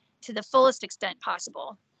forward to the fullest extent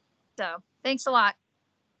possible. So thanks a lot.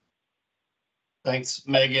 Thanks,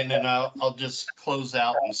 Megan. And I'll just close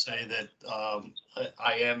out and say that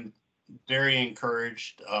I am very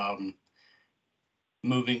encouraged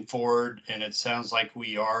moving forward. And it sounds like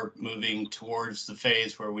we are moving towards the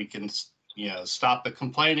phase where we can, stop the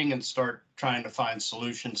complaining and start trying to find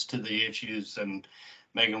solutions to the issues. And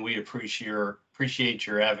Megan, we appreciate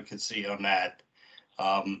your advocacy on that.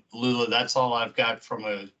 Lula, that's all I've got from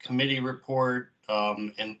a committee report.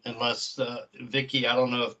 And unless Vicky, I don't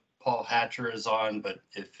know if Paul Hatcher is on, but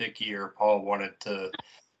if Vicky or Paul wanted to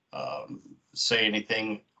say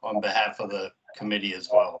anything on behalf of the committee as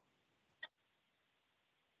well.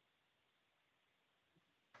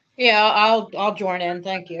 Yeah, I'll join in.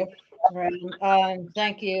 Thank you.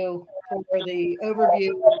 Thank you for the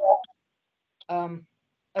overview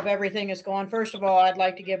of everything that's going on. First of all, I'd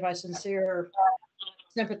like to give my sincere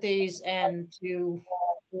sympathies and to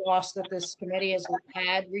the loss that this committee has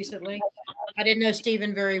had recently. I didn't know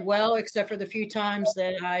Stephen very well, except for the few times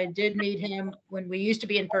that I did meet him when we used to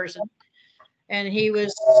be in person. And he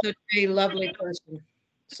was such a lovely person.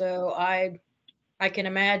 So I can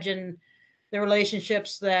imagine the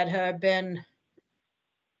relationships that have been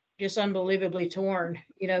just unbelievably torn,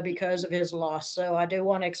 because of his loss. So I do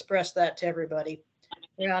want to express that to everybody.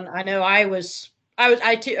 And I know I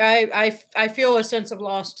feel a sense of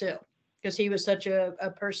loss too, because he was such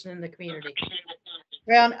a person in the community.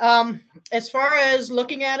 And as far as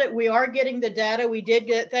looking at it, we are getting the data. We did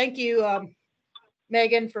get, thank you,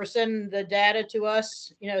 Megan, for sending the data to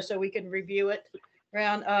us, so we can review it.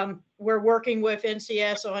 We're working with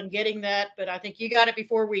NCS on getting that, but I think you got it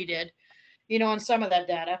before we did, on some of that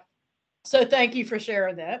data. So thank you for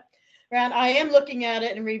sharing that. I am looking at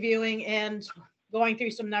it and reviewing and going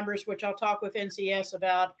through some numbers, which I'll talk with NCS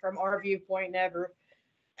about from our viewpoint ever.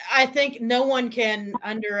 I think no one can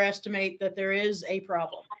underestimate that there is a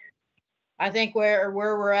problem. I think where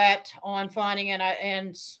we're at on finding,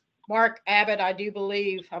 and Mark Abbott, I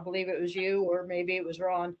believe it was you, or maybe it was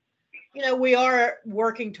Ron. We are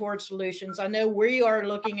working towards solutions. I know we are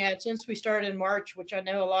looking at, since we started in March, which I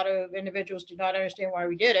know a lot of individuals do not understand why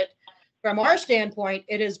we did it. From our standpoint,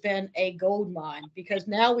 it has been a gold mine, because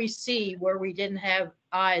now we see where we didn't have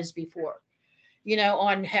eyes before,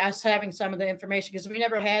 on us having some of the information, because we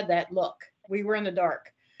never had that look. We were in the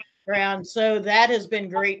dark around. So that has been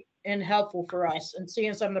great and helpful for us, and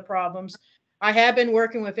seeing some of the problems. I have been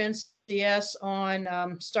working with NCS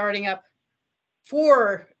on starting up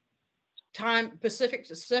 4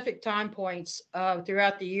 specific time points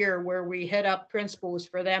throughout the year where we hit up principals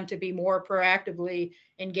for them to be more proactively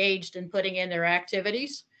engaged in putting in their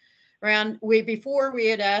activities. Before we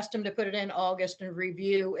had asked them to put it in August and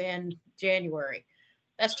review in January.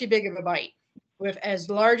 That's too big of a bite. With as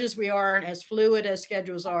large as we are and as fluid as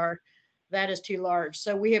schedules are, that is too large.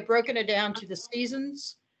 So we have broken it down to the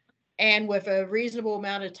seasons, and with a reasonable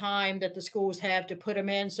amount of time that the schools have to put them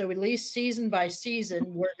in. So at least season by season,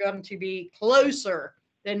 we're going to be closer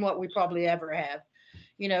than what we probably ever have,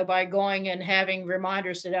 by going and having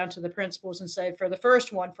reminders sit down to the principals and say, for the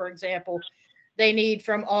first one, for example, they need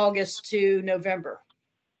from August to November.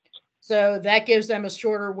 So that gives them a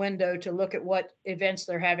shorter window to look at what events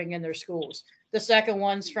they're having in their schools. The second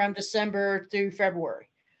one's from December through February.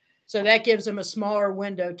 So that gives them a smaller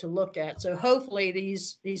window to look at. So hopefully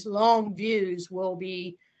these long views will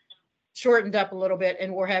be shortened up a little bit,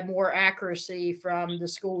 and we'll have more accuracy from the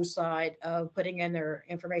school side of putting in their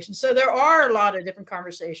information. So there are a lot of different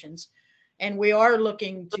conversations, and we are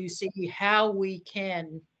looking to see how we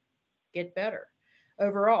can get better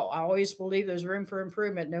overall. I always believe there's room for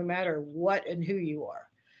improvement, no matter what and who you are,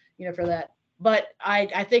 for that. But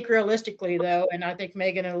I think realistically, though, and I think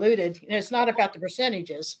Megan alluded, it's not about the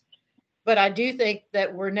percentages. But I do think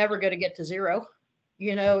that we're never going to get to zero,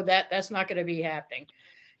 that's not going to be happening,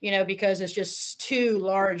 because it's just too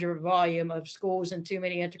large a volume of schools and too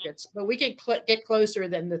many intricates. But we can get closer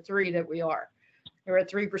than the 3 that we are. We're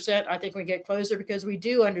at 3%. I think we get closer because we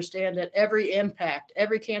do understand that every impact,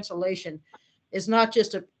 every cancellation is not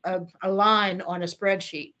just a line on a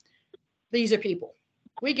spreadsheet. These are people.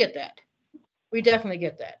 We get that. We definitely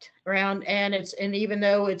get that around. And even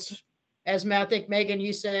though it's, as I think, Megan,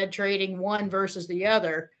 you said, trading one versus the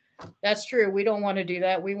other, that's true. We don't want to do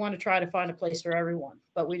that. We want to try to find a place for everyone,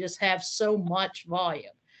 but we just have so much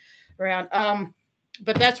volume around.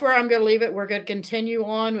 But that's where I'm going to leave it. We're going to continue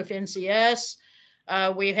on with NCS.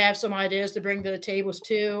 We have some ideas to bring to the tables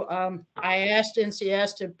too. I asked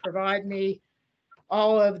NCS to provide me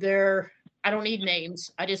all of their, I don't need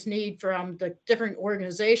names. I just need from the different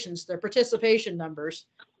organizations, their participation numbers,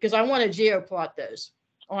 because I want to geoplot those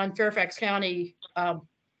on Fairfax County on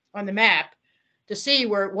the map to see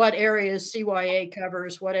what areas CYA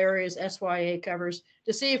covers, what areas SYA covers,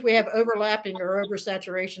 to see if we have overlapping or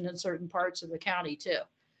oversaturation in certain parts of the county too.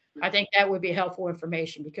 I think that would be helpful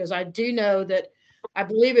information, because I do know that, I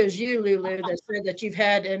believe it was you, Lulu, that said that you've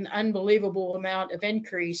had an unbelievable amount of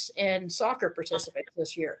increase in soccer participants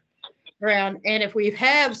this year. And if we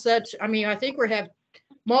have such, I think we have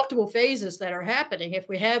multiple phases that are happening. If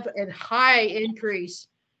we have a high increase,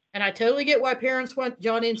 and I totally get why parents want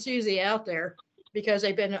Johnny and Susie out there, because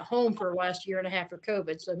they've been at home for the last year and a half of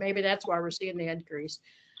COVID. So maybe that's why we're seeing the increase.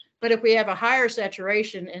 But if we have a higher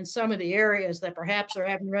saturation in some of the areas that perhaps are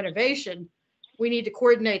having renovation, we need to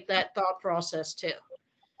coordinate that thought process too,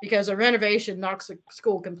 because a renovation knocks a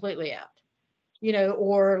school completely out,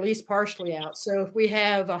 or at least partially out. So if we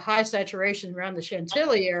have a high saturation around the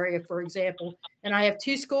Chantilly area, for example, and I have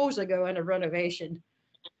 2 schools that go into renovation,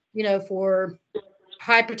 for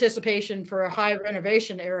high participation for a high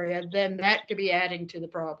renovation area, then that could be adding to the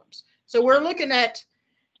problems. So we're looking at,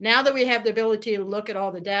 now that we have the ability to look at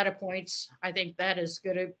all the data points, I think that is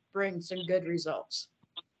going to bring some good results.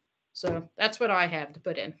 So that's what I have to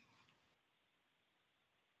put in.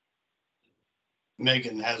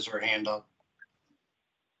 Megan has her hand up.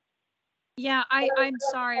 Yeah, I'm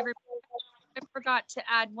sorry. I forgot to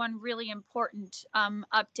add one really important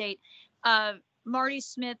update. Marty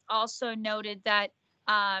Smith also noted that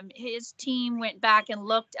his team went back and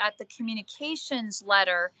looked at the communications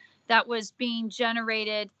letter that was being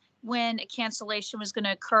generated when a cancellation was going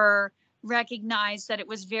to occur, recognized that it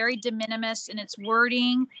was very de minimis in its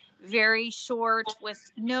wording, very short, with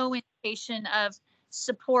no indication of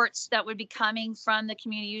supports that would be coming from the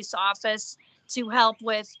community use office to help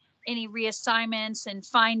with any reassignments and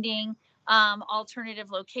finding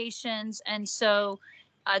alternative locations. And so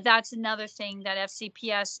that's another thing that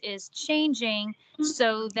FCPS is changing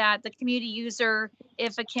so that the community user,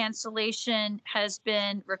 if a cancellation has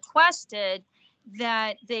been requested,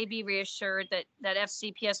 that they be reassured that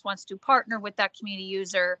FCPS wants to partner with that community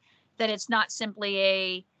user, that it's not simply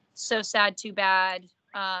a so sad, too bad,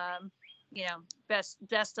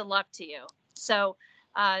 best of luck to you. So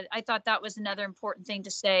I thought that was another important thing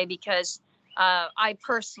to say, because I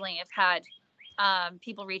personally have had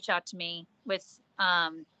people reach out to me with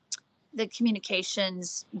the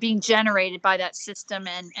communications being generated by that system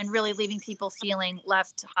and really leaving people feeling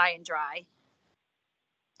left high and dry.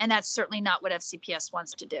 And that's certainly not what FCPS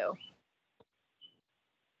wants to do.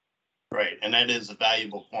 Right, and that is a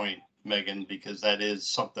valuable point, Megan, because that is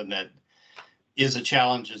something that is a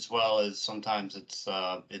challenge, as well as sometimes it's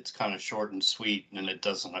kind of short and sweet, and it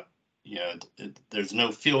doesn't, there's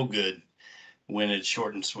no feel good when it's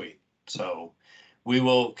short and sweet. So we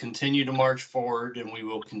will continue to march forward, and we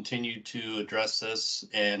will continue to address this,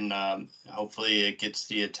 and hopefully it gets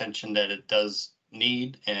the attention that it does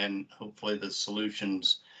need, and hopefully the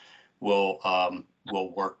solutions will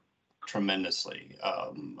work tremendously.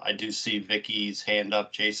 I do see Vicky's hand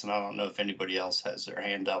up. Jason, I don't know if anybody else has their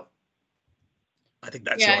hand up. I think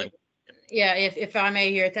that's Yeah, really. yeah. If I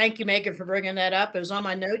may here, thank you, Megan, for bringing that up. It was on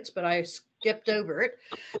my notes, but I skipped over it.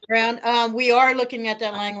 We are looking at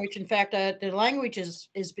that language. In fact, the language is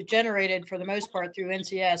generated for the most part through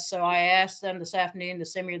NCS. So I asked them this afternoon to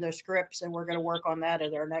send me their scripts, and we're going to work on that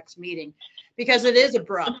at our next meeting, because it is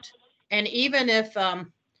abrupt. And even if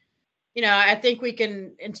I think we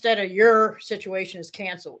can, instead of your situation is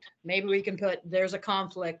canceled, maybe we can put there's a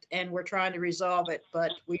conflict and we're trying to resolve it,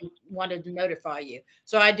 but we wanted to notify you.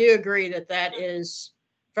 So I do agree that is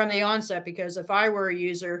from the onset, because if I were a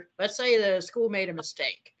user, let's say the school made a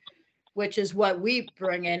mistake, which is what we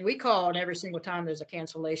bring in. We call it every single time there's a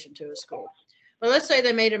cancellation to a school. But let's say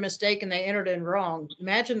they made a mistake and they entered in wrong.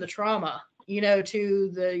 Imagine the trauma,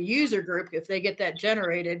 to the user group if they get that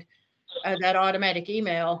generated. That automatic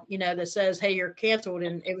email, that says, hey, you're canceled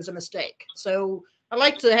and it was a mistake. So I'd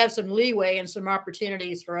like to have some leeway and some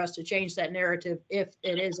opportunities for us to change that narrative if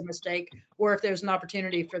it is a mistake, or if there's an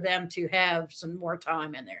opportunity for them to have some more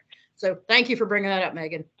time in there. So thank you for bringing that up,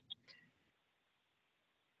 Megan.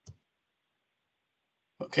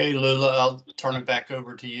 Okay, Lula, I'll turn it back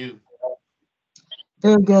over to you.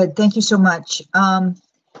 Very good. Thank you so much.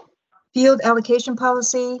 Field allocation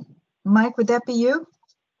policy, Mike, would that be you?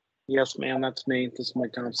 Yes, ma'am, that's me. This is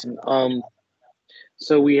Mike Thompson.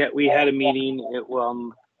 So we had a meeting.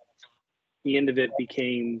 The end of it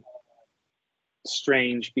became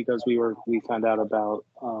strange because we found out about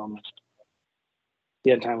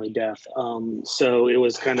the untimely death. So it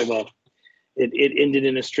was kind of it ended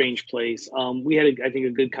in a strange place. We had I think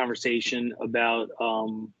a good conversation about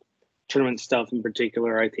tournament stuff in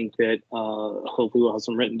particular. I think that hopefully we'll have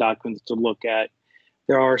some written documents to look at.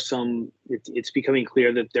 There are it's becoming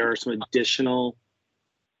clear that there are some additional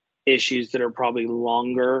issues that are probably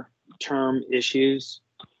longer term issues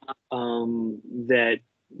that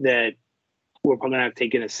we're probably gonna have to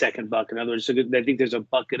take in a second bucket. In other words, I think there's a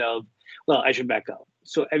bucket of, well, I should back up.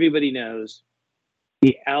 So everybody knows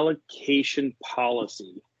the allocation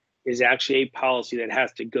policy is actually a policy that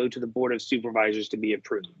has to go to the Board of Supervisors to be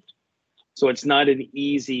approved. So it's not an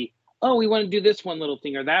easy, oh, we want to do this one little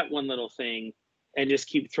thing or that one little thing, and just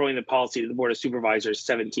keep throwing the policy to the Board of Supervisors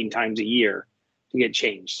 17 times a year to get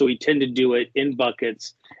changed. So we tend to do it in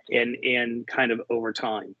buckets and kind of over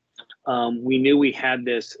time. We knew we had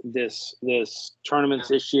this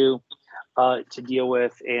tournaments issue to deal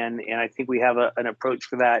with, and I think we have an approach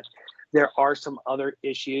for that. There are some other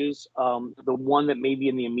issues. The one that may be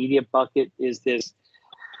in the immediate bucket is this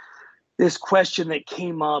question that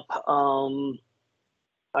came up.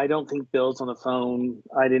 I don't think Bill's on the phone.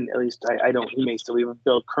 I don't, he may still be, but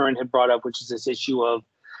Bill Curran had brought up, which is this issue of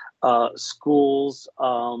schools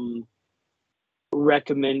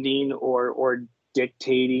recommending or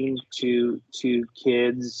dictating to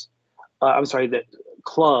kids, that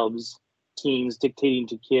clubs, teams dictating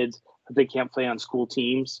to kids that they can't play on school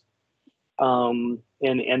teams. And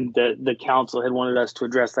the council had wanted us to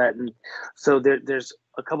address that. And so there's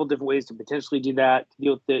a couple different ways to potentially do that, to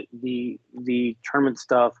deal with the tournament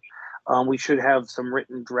stuff. We should have some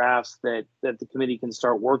written drafts that the committee can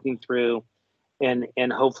start working through and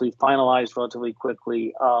hopefully finalize relatively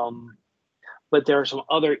quickly. But there are some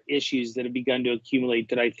other issues that have begun to accumulate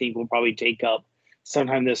that I think will probably take up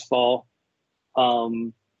sometime this fall,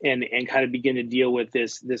 and kind of begin to deal with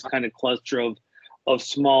this kind of cluster of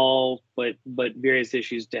small but various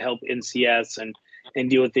issues to help NCS and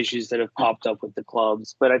deal with issues that have popped up with the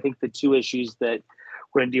clubs. But I think the two issues that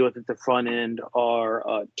we're going to deal with at the front end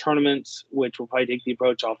are tournaments, which will probably take the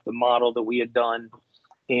approach off the model that we had done,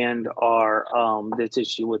 and are this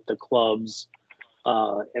issue with the clubs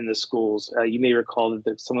and the schools. You may recall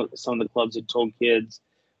that some of the clubs had told kids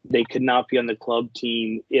they could not be on the club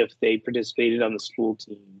team if they participated on the school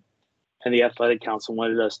team. And the athletic council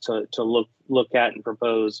wanted us to look at and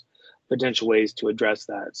propose potential ways to address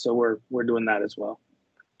that. So we're doing that as well.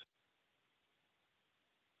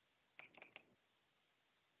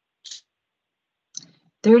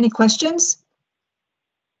 There any questions?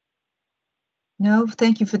 No,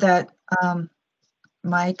 thank you for that,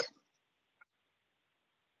 Mike.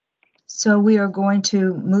 So we are going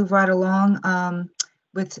to move right along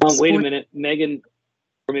with. Wait a minute, Megan,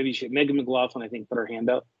 or maybe Megan McLaughlin, I think, put her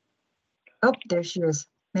hand up. Oh, there she is.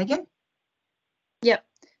 Megan? Yep.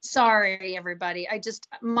 Sorry, everybody.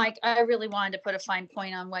 Mike, I really wanted to put a fine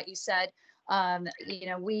point on what you said.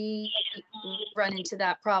 We run into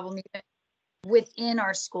that problem even within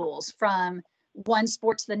our schools, from one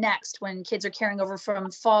sport to the next, when kids are carrying over from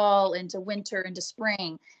fall into winter into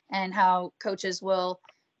spring, and how coaches will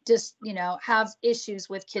just, have issues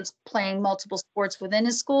with kids playing multiple sports within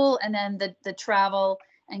a school, and then the travel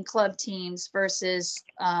and club teams versus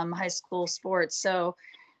high school sports. So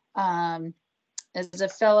as a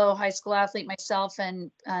fellow high school athlete myself,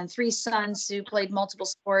 and 3 sons who played multiple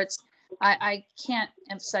sports, I can't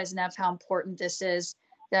emphasize enough how important this is,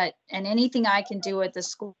 and anything I can do at the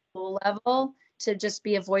school level to just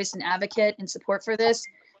be a voice and advocate and support for this.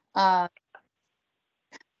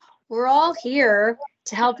 We're all here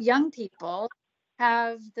to help young people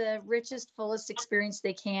have the richest, fullest experience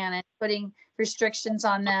they can, and putting restrictions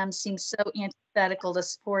on them seems so antithetical to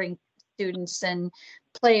supporting students and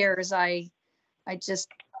players. I'm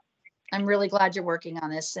really glad you're working on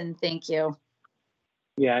this, and thank you.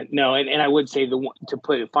 Yeah, no, and I would say to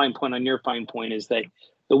put a fine point on your fine point is that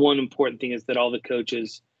the one important thing is that all the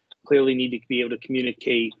coaches clearly need to be able to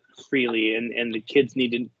communicate freely, and the kids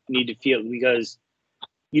need to feel, because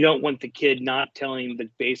you don't want the kid not telling the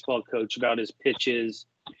baseball coach about his pitches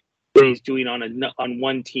that he's doing on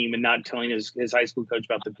one team, and not telling his high school coach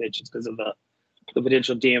about the pitches because of the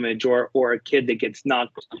potential damage, or a kid that gets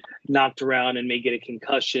knocked around and may get a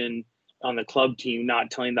concussion on the club team, not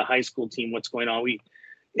telling the high school team what's going on.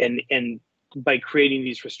 And by creating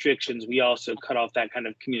these restrictions, we also cut off that kind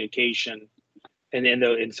of communication.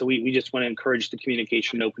 And so we just want to encourage the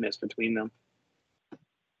communication and openness between them.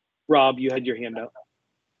 Rob, you had your hand up.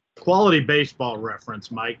 Quality baseball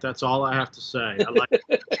reference, Mike. That's all I have to say. I like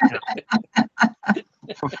it.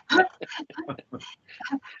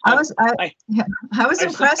 I was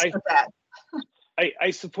impressed with that.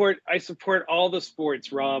 I support all the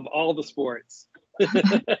sports, Rob, all the sports.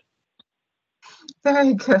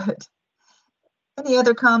 Very good. Any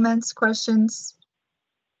other comments, questions?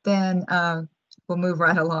 Then we'll move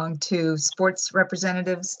right along to sports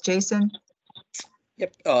representatives. Jason?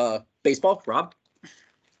 Yep. Baseball, Rob?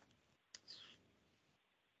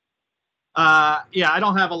 Yeah, I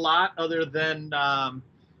don't have a lot other than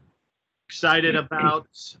excited about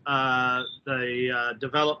the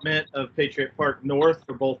development of Patriot Park North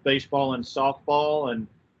for both baseball and softball.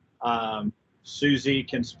 And Susie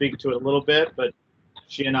can speak to it a little bit, but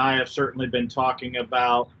she and I have certainly been talking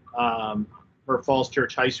about her Falls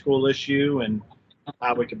Church High School issue and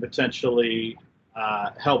how we could potentially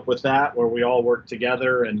help with that, where we all work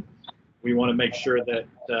together, and we want to make sure that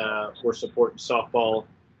we're supporting softball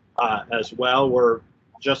as well. We're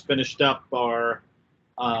just finished up our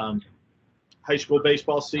high school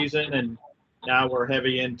baseball season, and now we're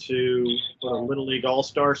heavy into the Little League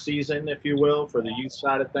All-Star season, if you will, for the youth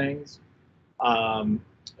side of things, and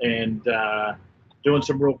doing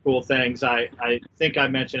some real cool things. I think I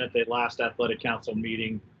mentioned at the last athletic council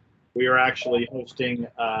meeting, we are actually hosting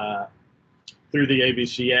through the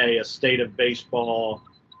ABCA a state of baseball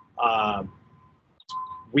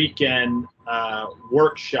weekend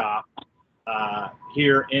workshop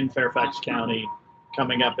here in Fairfax County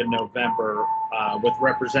coming up in November with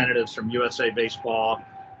representatives from USA Baseball,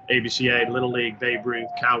 ABCA, Little League, Babe Ruth,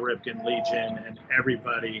 Cal Ripken, Legion, and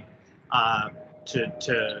everybody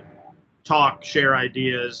to talk, share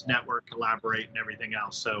ideas, network, collaborate, and everything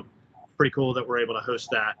else. So pretty cool that we're able to host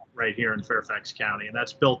that right here in Fairfax County. And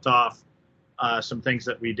that's built off some things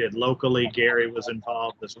that we did locally. Gary was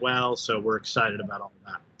involved as well. So we're excited about all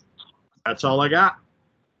of that. That's all I got.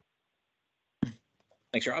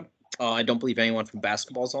 Thanks, Rob. I don't believe anyone from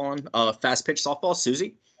basketball's on. Fast pitch softball,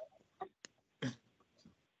 Susie.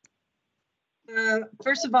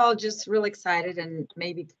 First of all, just real excited, and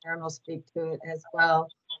maybe Karen will speak to it as well.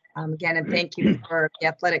 Again, and thank you for the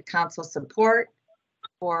Athletic Council support,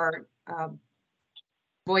 for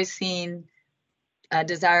voicing a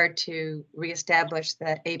desire to reestablish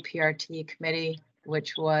the APRT committee,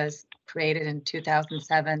 which was created in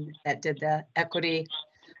 2007, that did the equity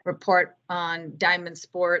report on diamond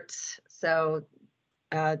sports. So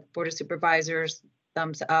Board of Supervisors,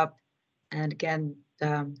 thumbs up. And again,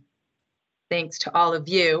 thanks to all of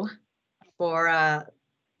you for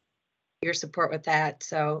your support with that.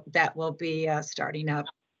 So that will be starting up.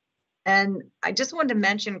 And I just wanted to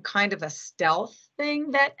mention kind of a stealth thing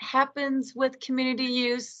that happens with community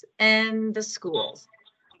use and the schools.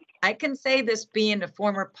 I can say this being a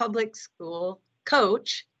former public school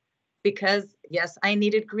coach, because yes, I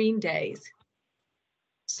needed green days.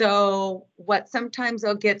 So what sometimes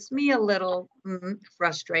gets me a little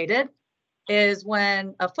frustrated is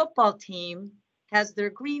when a football team has their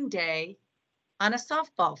green day on a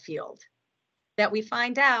softball field that we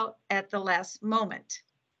find out at the last moment.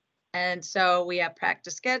 And so we have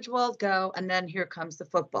practice scheduled, go, and then here comes the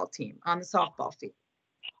football team on the softball field.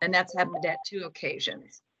 And that's happened at 2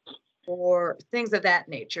 occasions or things of that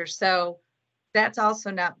nature. So that's also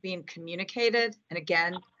not being communicated. And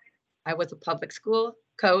again, I was a public school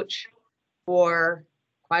coach for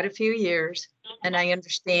quite a few years, and I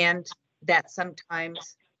understand that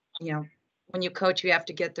sometimes, you know, when you coach, you have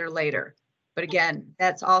to get there later. But again,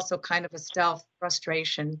 that's also kind of a stealth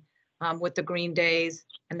frustration with the green days.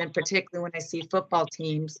 And then particularly when I see football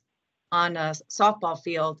teams on a softball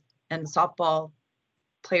field, and softball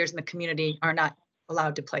players in the community are not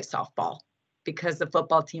allowed to play softball because the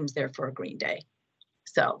football team's there for a green day.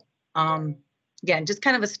 So again, just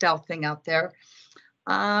kind of a stealth thing out there.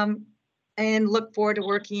 And look forward to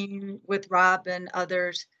working with Rob and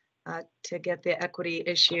others to get the equity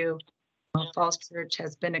issue. Falls Church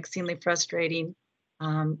has been extremely frustrating.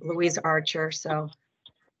 Louise Archer. So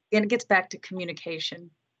again, it gets back to communication.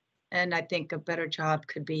 And I think a better job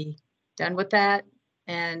could be done with that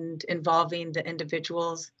and involving the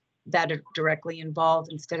individuals that are directly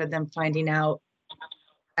involved instead of them finding out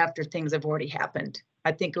after things have already happened.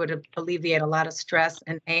 I think it would alleviate a lot of stress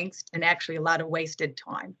and angst and actually a lot of wasted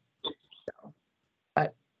time. So,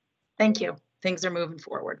 but thank you. Things are moving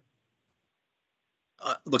forward.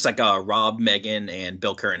 Looks like Rob, Megan, and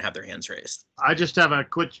Bill Curran have their hands raised. I just have a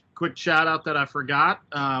quick shout out that I forgot.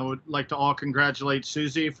 Would like to all congratulate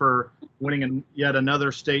Susie for winning yet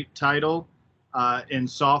another state title in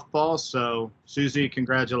softball. So Susie,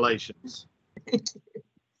 congratulations. Thank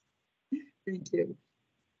you. Thank you.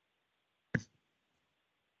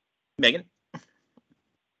 Megan?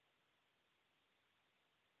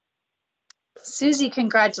 Susie,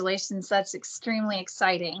 congratulations. That's extremely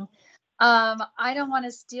exciting. I don't want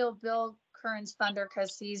to steal Bill Curran's thunder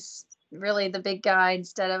because he's really the big guy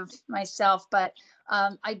instead of myself, but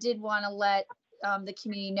I did want to let the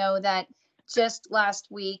community know that just last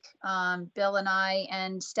week, Bill and I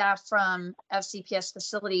and staff from FCPS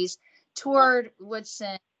facilities toured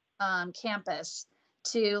Woodson campus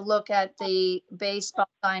to look at the baseball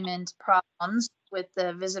diamond problems with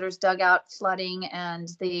the visitors dugout flooding and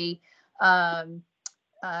the,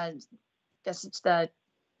 guess it's the,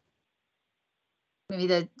 maybe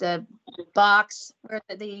the box where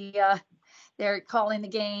they're calling the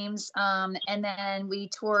games. And then we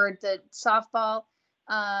toured the softball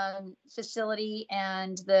facility,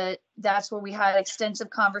 and that's where we had extensive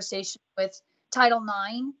conversation with Title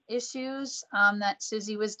IX issues that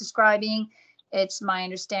Susie was describing. It's my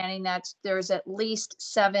understanding that there's at least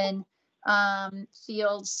 7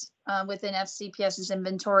 fields within FCPS's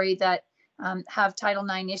inventory that have Title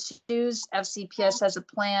IX issues. FCPS has a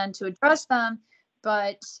plan to address them,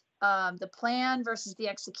 but the plan versus the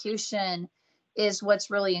execution is what's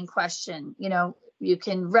really in question. You know, you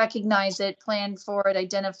can recognize it, plan for it,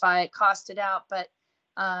 identify it, cost it out, but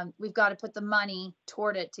we've got to put the money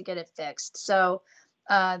toward it to get it fixed. So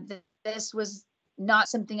this was not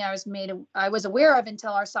something I was aware of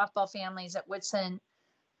until our softball families at Woodson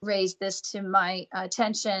raised this to my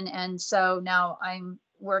attention. And so now I'm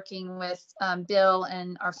working with Bill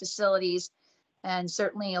and our facilities and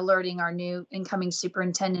certainly alerting our new incoming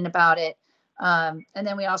superintendent about it. And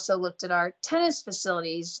then we also looked at our tennis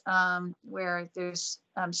facilities, where there's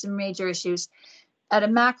some major issues. At a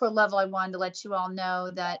macro level, I wanted to let you all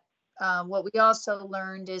know that what we also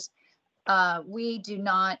learned is we do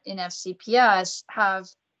not in FCPS have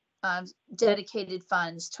dedicated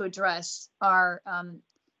funds to address our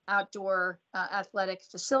outdoor athletic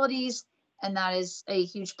facilities. And that is a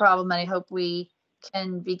huge problem that I hope we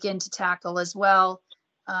can begin to tackle as well.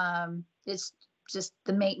 It's just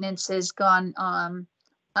the maintenance has gone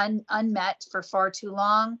unmet for far too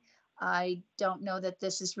long. I don't know that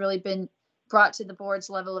this has really been brought to the board's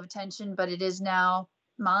level of attention, but it is now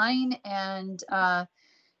mine. And I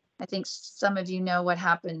think some of you know what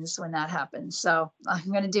happens when that happens. So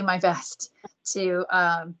I'm going to do my best to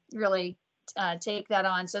really take that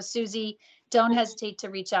on. So Susie, don't hesitate to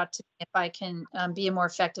reach out to me if I can be a more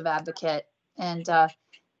effective advocate. And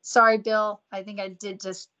sorry, Bill, I think I did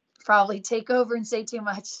just probably take over and say too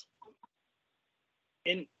much.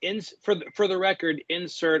 For the record,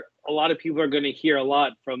 insert a lot of people are going to hear a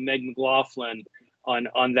lot from Meg McLaughlin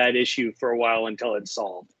on that issue for a while until it's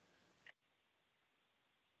solved.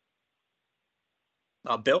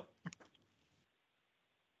 Bill?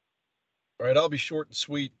 All right, I'll be short and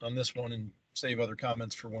sweet on this one and save other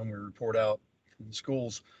comments for when we report out from the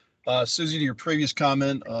schools. Susie, to your previous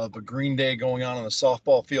comment of a green day going on the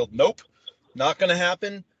softball field, nope, not going to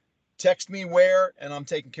happen. Text me where, and I'm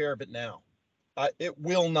taking care of it now. It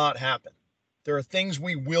will not happen. There are things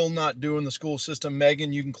we will not do in the school system.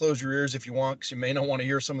 Megan, you can close your ears if you want, because you may not want to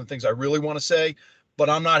hear some of the things I really want to say, but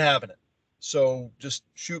I'm not having it. So just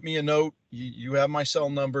shoot me a note. You have my cell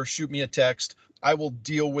number. Shoot me a text. I will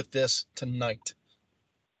deal with this tonight.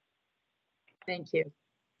 Thank you.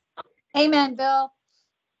 Amen, Bill.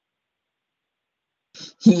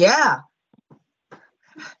 Yeah.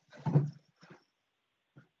 All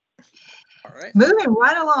right. Moving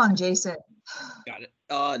right along, Jason. Got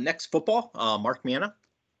it. Next football, Mark Miana.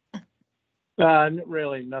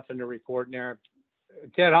 Really nothing to report there.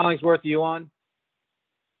 Ted Hollingsworth, you on?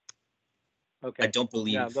 Okay. I don't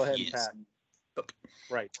believe No, go ahead he and is. Pat.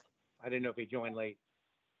 Right. I didn't know if he joined late.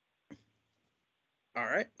 All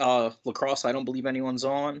right. Lacrosse, I don't believe anyone's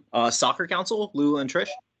on. Soccer Council, Lou and Trish.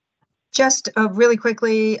 Just really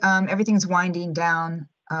quickly, everything's winding down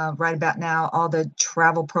right about now. All the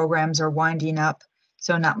travel programs are winding up,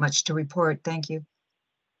 so not much to report. Thank you.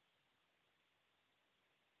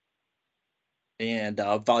 And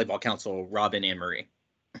Volleyball Council, Robin and Marie.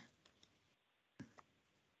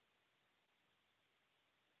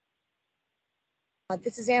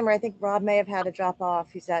 This is Amber. I think Rob may have had a drop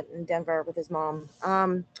off. He's in Denver with his mom.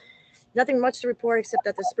 Nothing much to report except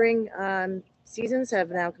that the spring seasons have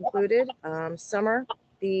now concluded. Summer,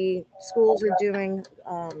 the schools are doing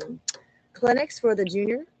clinics for the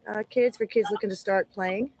junior kids, for kids looking to start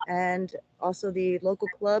playing. And also the local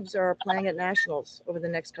clubs are playing at nationals over the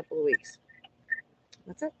next couple of weeks.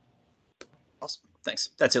 That's it. Awesome.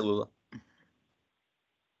 Thanks. That's it, Lula.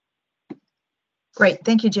 Great.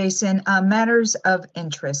 Thank you, Jason. Matters of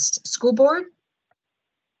interest. School board?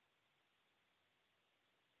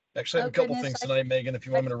 Actually, I have Oh, a couple goodness. things tonight, Megan, if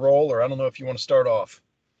you want me to roll, or I don't know if you want to start off.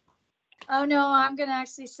 Oh, no, I'm going to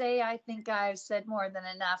actually say I think I've said more than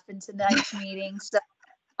enough in tonight's meeting. So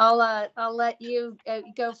I'll let you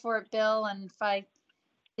go for it, Bill. And if I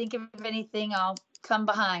think of anything, I'll come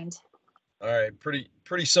behind. All right,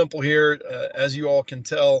 pretty simple here. As you all can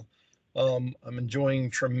tell, I'm enjoying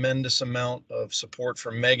tremendous amount of support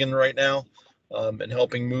from Megan right now, and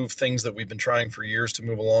helping move things that we've been trying for years to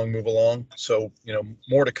move along. So,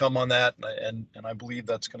 more to come on that. And I believe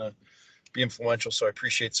that's going to be influential. So I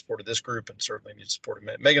appreciate the support of this group and certainly need support of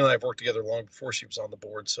Megan. And I have worked together long before she was on the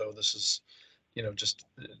board. So this is, just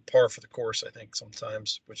par for the course, I think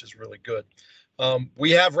sometimes, which is really good. We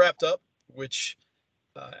have wrapped up, which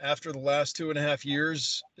after the last 2.5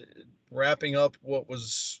 years, wrapping up what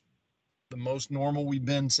was the most normal we've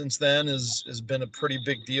been since then has been a pretty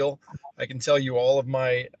big deal. I can tell you all of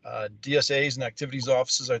my DSAs and activities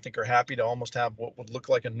offices, I think, are happy to almost have what would look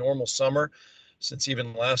like a normal summer, since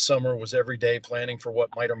even last summer was every day planning for what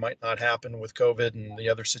might or might not happen with COVID and the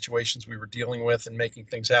other situations we were dealing with and making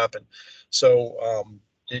things happen. So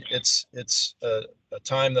it's a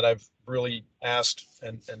time that I've really asked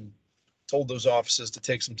and told those offices to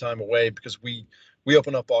take some time away, because we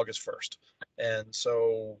open up August 1st. And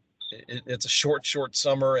so it's a short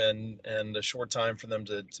summer and a short time for them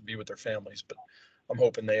to be with their families, but I'm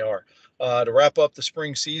hoping they are. To wrap up the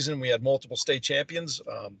spring season, we had multiple state champions.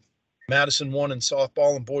 Madison won in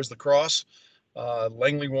softball and boys lacrosse.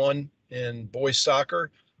 Langley won in boys soccer.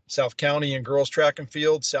 South County in girls track and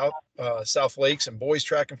field. South Lakes in boys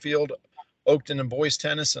track and field. Oakton in boys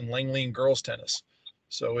tennis and Langley in girls tennis.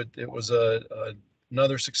 So it was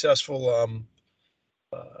another successful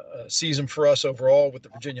season for us overall with the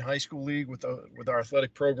Virginia High School League, with our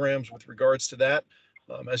athletic programs with regards to that.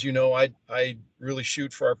 As you know, I really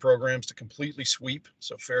shoot for our programs to completely sweep.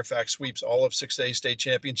 So Fairfax sweeps all of 6A state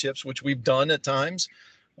championships, which we've done at times.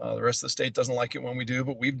 The rest of the state doesn't like it when we do,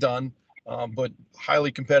 but we've done. But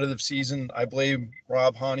highly competitive season. I blame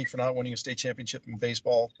Rob Haney for not winning a state championship in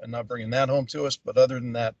baseball and not bringing that home to us. But other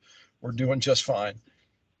than that, we're doing just fine.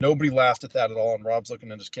 Nobody laughed at that at all. And Rob's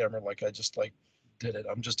looking at his camera like I just did it.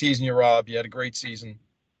 I'm just teasing you, Rob. You had a great season,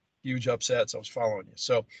 huge upsets. I was following you.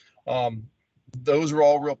 So those are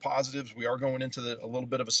all real positives. We are going into a little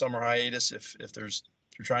bit of a summer hiatus. If you're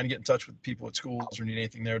trying to get in touch with people at schools or need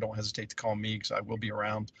anything there, don't hesitate to call me because I will be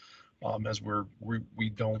around as we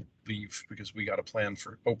don't leave because we got a plan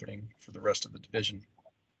for opening for the rest of the division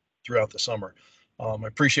throughout the summer. I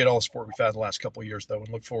appreciate all the support we've had the last couple of years though, and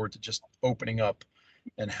look forward to just opening up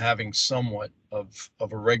and having somewhat of a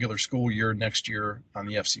regular school year next year on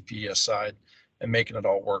the FCPS side and making it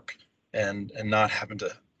all work and not having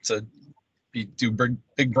to do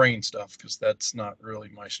big brain stuff because that's not really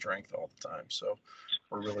my strength all the time. So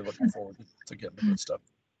we're really looking forward to getting the good stuff.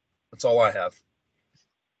 That's all I have.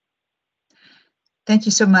 Thank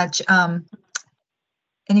you so much.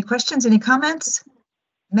 Any questions, any comments?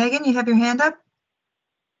 Megan, you have your hand up?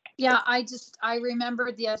 Yeah, I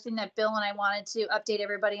remembered the other thing that Bill and I wanted to update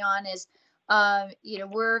everybody on is,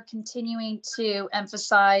 we're continuing to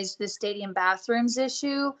emphasize the stadium bathrooms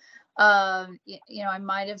issue. I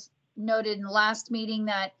might have noted in the last meeting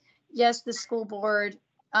that, yes, the school board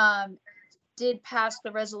did pass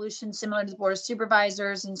the resolution similar to the Board of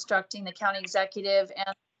Supervisors instructing the county executive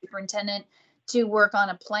and superintendent to work on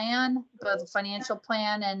a plan, both a financial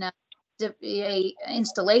plan and a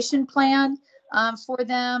installation plan for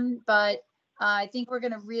them. But I think we're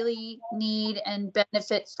going to really need and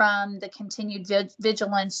benefit from the continued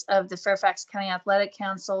vigilance of the Fairfax County Athletic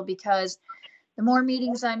Council, because the more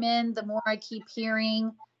meetings I'm in, the more I keep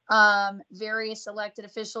hearing various elected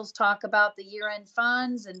officials talk about the year-end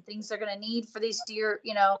funds and things they're going to need for these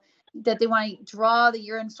that they want to draw the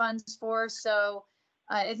year-end funds for. So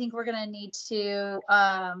I think we're going to need to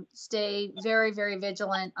stay very, very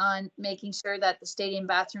vigilant on making sure that the stadium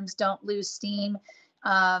bathrooms don't lose steam.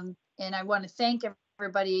 And I want to thank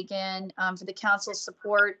everybody again for the council's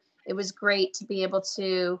support. It was great to be able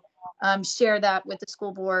to share that with the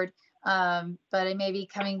school board. But I may be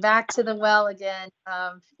coming back to the well again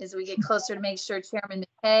as we get closer to make sure Chairman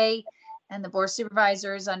McKay and the board of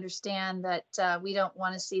supervisors understand that we don't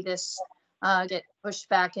want to see this get pushed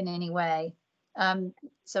back in any way.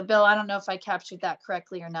 So Bill, I don't know if I captured that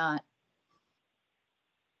correctly or not.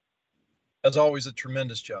 As always, a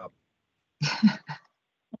tremendous job.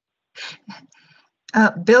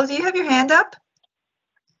 Bill, do you have your hand up?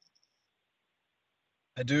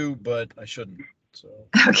 I do, but I shouldn't. So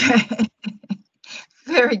Okay.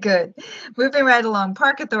 Very good. Moving right along.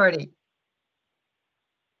 Park Authority.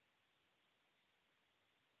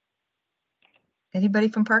 Anybody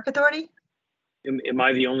from Park Authority? Am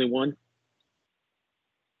I the only one?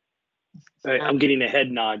 I'm getting a head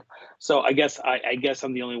nod. So I guess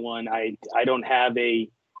I'm the only one. I don't have a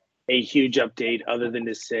huge update other than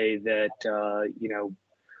to say that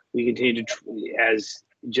we continue to as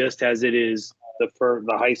it is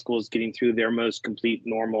the high school is getting through their most complete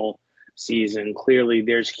normal season. Clearly,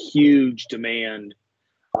 there's huge demand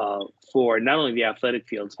for not only the athletic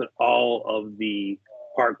fields but all of the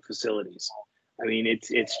park facilities. I mean,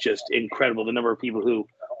 it's just incredible the number of people who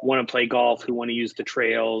want to play golf, who want to use the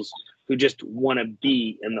trails, who just want to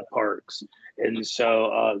be in the parks. And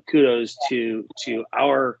so kudos to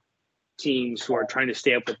our teams who are trying to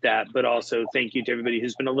stay up with that, but also thank you to everybody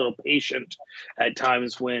who's been a little patient at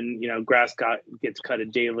times when grass gets cut a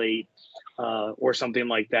day late or something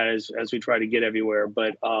like that as we try to get everywhere.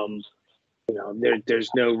 But there's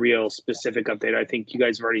no real specific update. I think you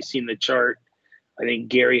guys have already seen the chart. I think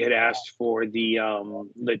Gary had asked for the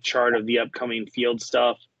chart of the upcoming field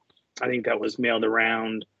stuff. I think that was mailed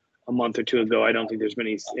around a month or two ago. I don't think there's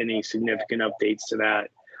been any significant updates to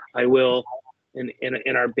that. I will,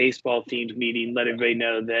 in our baseball themed meeting, let everybody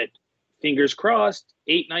know that fingers crossed,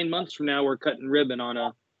 8-9 months from now, we're cutting ribbon on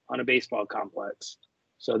a baseball complex.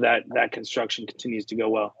 So that construction continues to go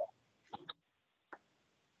well.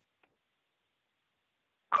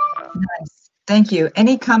 Nice. Thank you.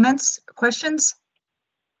 Any comments, questions?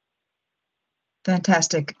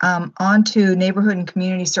 Fantastic. On to neighborhood and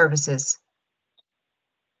community services.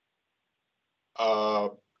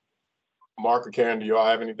 Mark or Karen, do you all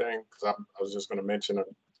have anything? Because I was just going to mention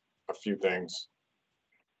a few things.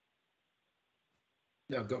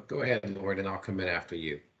 No, go ahead, Lord, and I'll come in after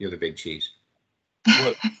you. You're the big cheese.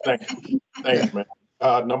 Well, thanks, man.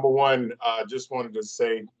 Number one, just wanted to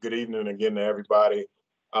say good evening again to everybody.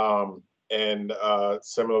 And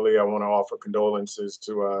similarly, I want to offer condolences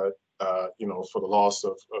to, for the loss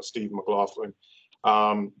of Steve McLaughlin.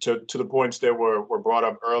 To the points that were brought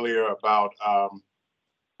up earlier about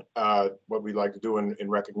what we'd like to do in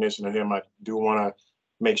recognition of him, I do want to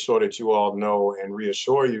make sure that you all know and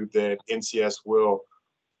reassure you that NCS will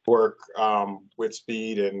work with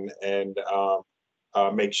speed and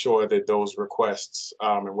make sure that those requests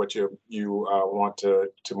and what you want to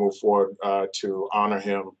move forward to honor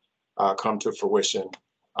him come to fruition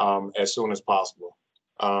as soon as possible.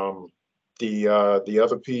 The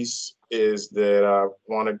other piece is that I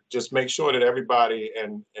want to just make sure that everybody,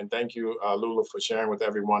 and thank you, Lula, for sharing with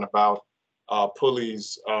everyone about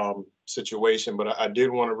Pulley's situation, but I did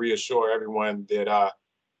want to reassure everyone that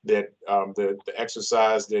the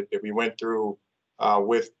exercise that we went through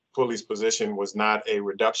with Pulley's position was not a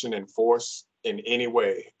reduction in force in any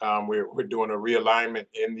way. We're doing a realignment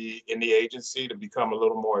in the agency to become a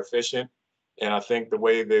little more efficient, and I think the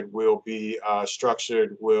way that we'll be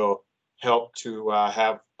structured will help to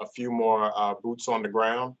have a few more boots on the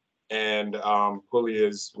ground. And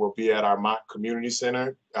Pulley will be at our Mott Community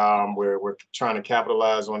Center, where we're trying to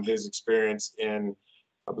capitalize on his experience in,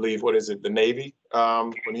 I believe, the Navy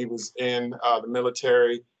when he was in the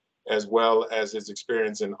military, as well as his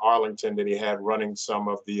experience in Arlington that he had running some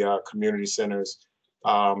of the community centers,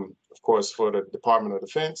 of course, for the Department of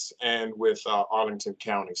Defense and with Arlington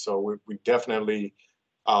County. So we definitely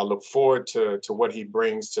look forward to what he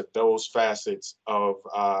brings to those facets of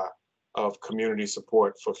community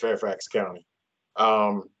support for Fairfax County.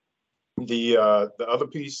 The other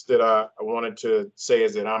piece that I wanted to say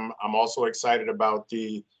is that I'm also excited about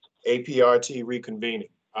the APRT reconvening.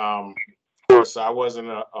 Of course, I wasn't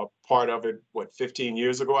a part of it, 15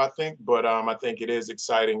 years ago, I think, but I think it is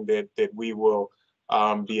exciting that we will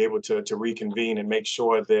be able to reconvene and make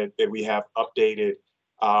sure that we have updated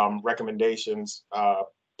recommendations,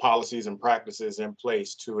 policies, and practices in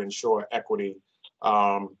place to ensure equity,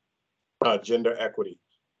 gender equity.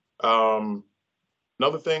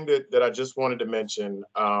 Another thing that I just wanted to mention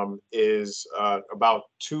is about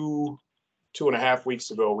two and a half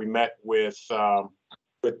weeks ago, we met with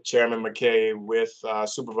Chairman McKay, with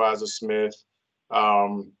Supervisor Smith,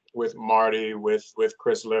 with Marty, with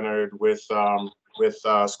Chris Leonard, with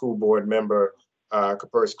school board member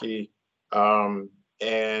Kapersky.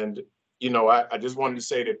 And, I just wanted to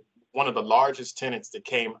say that one of the largest tenets that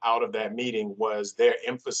came out of that meeting was their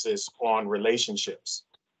emphasis on relationships.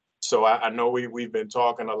 So I know we've been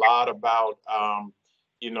talking a lot about,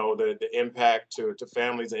 the impact to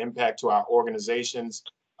families, the impact to our organizations.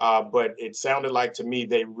 But it sounded like to me,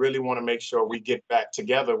 they really want to make sure we get back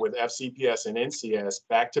together with FCPS and NCS,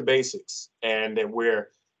 back to basics, and that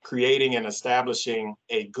we're creating and establishing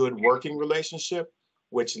a good working relationship,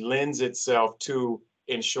 which lends itself to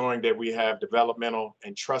ensuring that we have developmental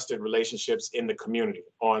and trusted relationships in the community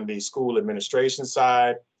on the school administration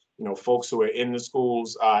side, folks who are in the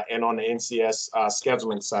schools and on the NCS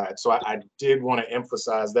scheduling side. So I did want to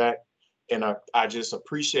emphasize that. And I just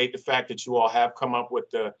appreciate the fact that you all have come up with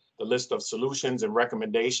the list of solutions and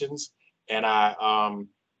recommendations. And I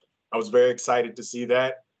was very excited to see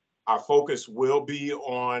that. Our focus will be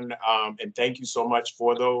on, and thank you so much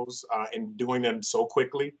for those and doing them so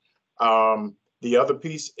quickly. The other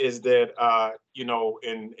piece is that,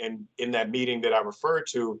 in that meeting that I referred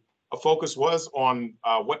to, a focus was on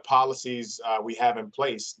what policies we have in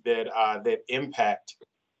place that impact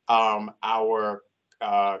our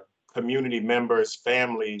community members,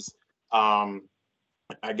 families,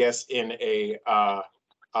 I guess in a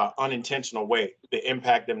unintentional way, that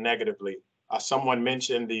impact them negatively. Someone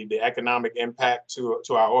mentioned the economic impact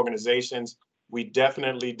to our organizations. We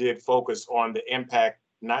definitely did focus on the impact,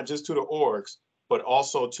 not just to the orgs, but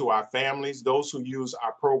also to our families, those who use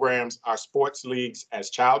our programs, our sports leagues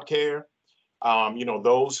as childcare,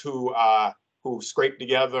 those who scrape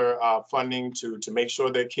together funding to make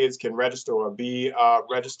sure their kids can register or be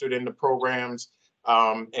registered in the programs.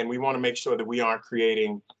 And we want to make sure that we aren't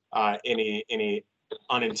creating any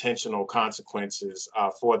unintentional consequences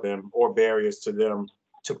for them or barriers to them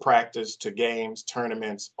to practice, to games,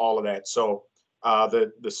 tournaments, all of that. So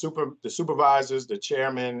the supervisors, the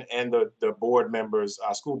chairman, and the board members,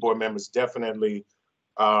 school board members, definitely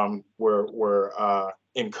were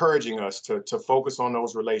encouraging us to focus on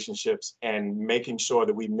those relationships and making sure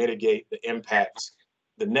that we mitigate the impacts,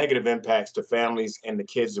 the negative impacts to families and the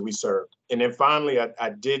kids that we serve. And then finally, I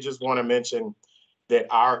did just want to mention that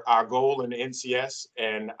our goal in the NCS,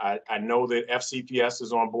 and I know that FCPS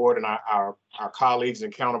is on board, and our colleagues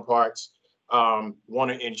and counterparts want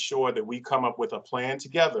to ensure that we come up with a plan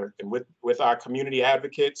together, and with our community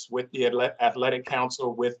advocates, with the athletic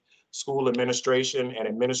council, with school administration and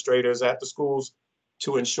administrators at the schools,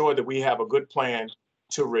 to ensure that we have a good plan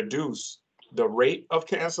to reduce the rate of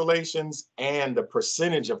cancellations and the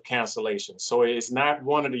percentage of cancellations. So it's not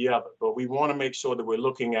one or the other, but we want to make sure that we're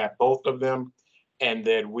looking at both of them, and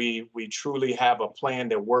that we truly have a plan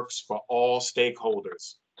that works for all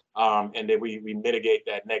stakeholders, and that we mitigate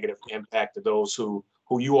that negative impact to those who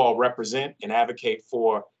you all represent and advocate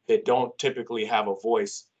for, that don't typically have a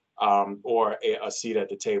voice or a seat at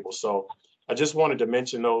the table. So I just wanted to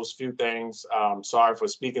mention those few things. Sorry for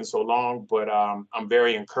speaking so long, but I'm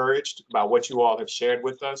very encouraged by what you all have shared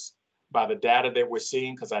with us, by the data that we're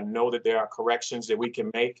seeing, because I know that there are corrections that we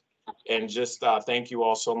can make. And just thank you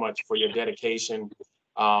all so much for your dedication,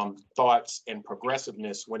 thoughts, and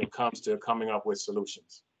progressiveness when it comes to coming up with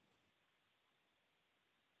solutions.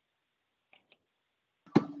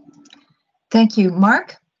 Thank you.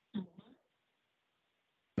 Mark?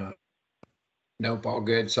 Nope, all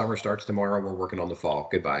good. Summer starts tomorrow. We're working on the fall.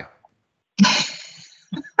 Goodbye.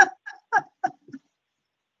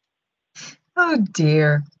 Oh,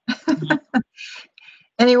 dear.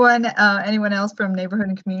 Anyone else from Neighborhood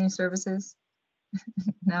and Community Services?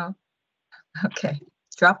 No? Okay.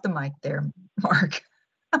 Drop the mic there, Mark.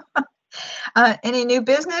 Any new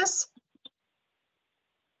business?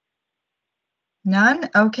 None?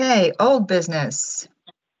 Okay. Old business.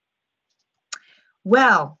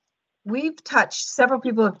 Well, several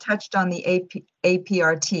people have touched on the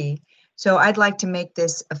APRT, so I'd like to make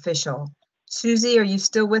this official. Susie, are you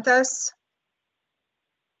still with us?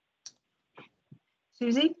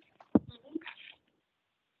 Susie?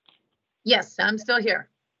 Yes, I'm still here.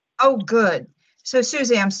 Oh, good. So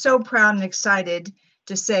Susie, I'm so proud and excited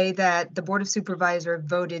to say that the Board of Supervisors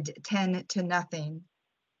voted 10-0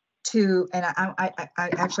 to, and I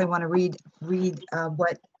actually want to read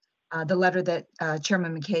what the letter that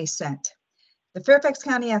Chairman McKay sent. The Fairfax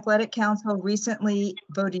County Athletic Council recently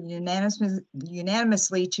voted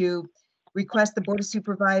unanimously to request the Board of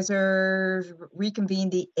Supervisors reconvene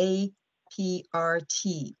the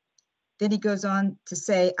APRT. Then he goes on to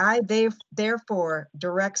say, I therefore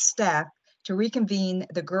direct staff to reconvene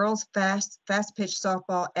the girls fast pitch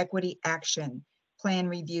softball equity action plan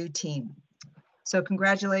review team. So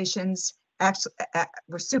congratulations. Actually,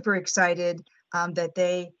 we're super excited that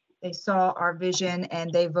they saw our vision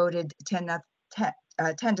and they voted 10-0,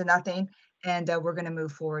 and we're going to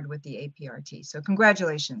move forward with the APRT. So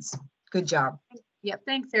congratulations. Good job. Yeah,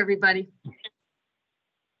 thanks, everybody.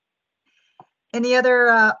 Any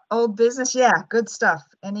other old business? Yeah, good stuff.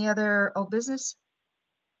 Any other old business?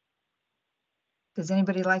 Does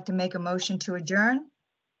anybody like to make a motion to adjourn?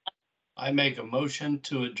 I make a motion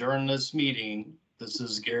to adjourn this meeting. This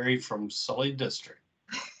is Gary from Sully District.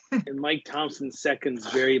 And Mike Thompson seconds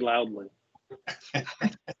very loudly.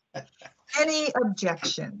 Any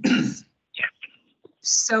objections?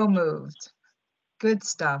 So moved. Good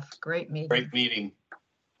stuff. Great meeting. Great meeting.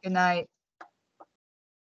 Good night.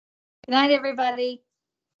 Good night, everybody.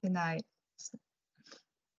 Good night.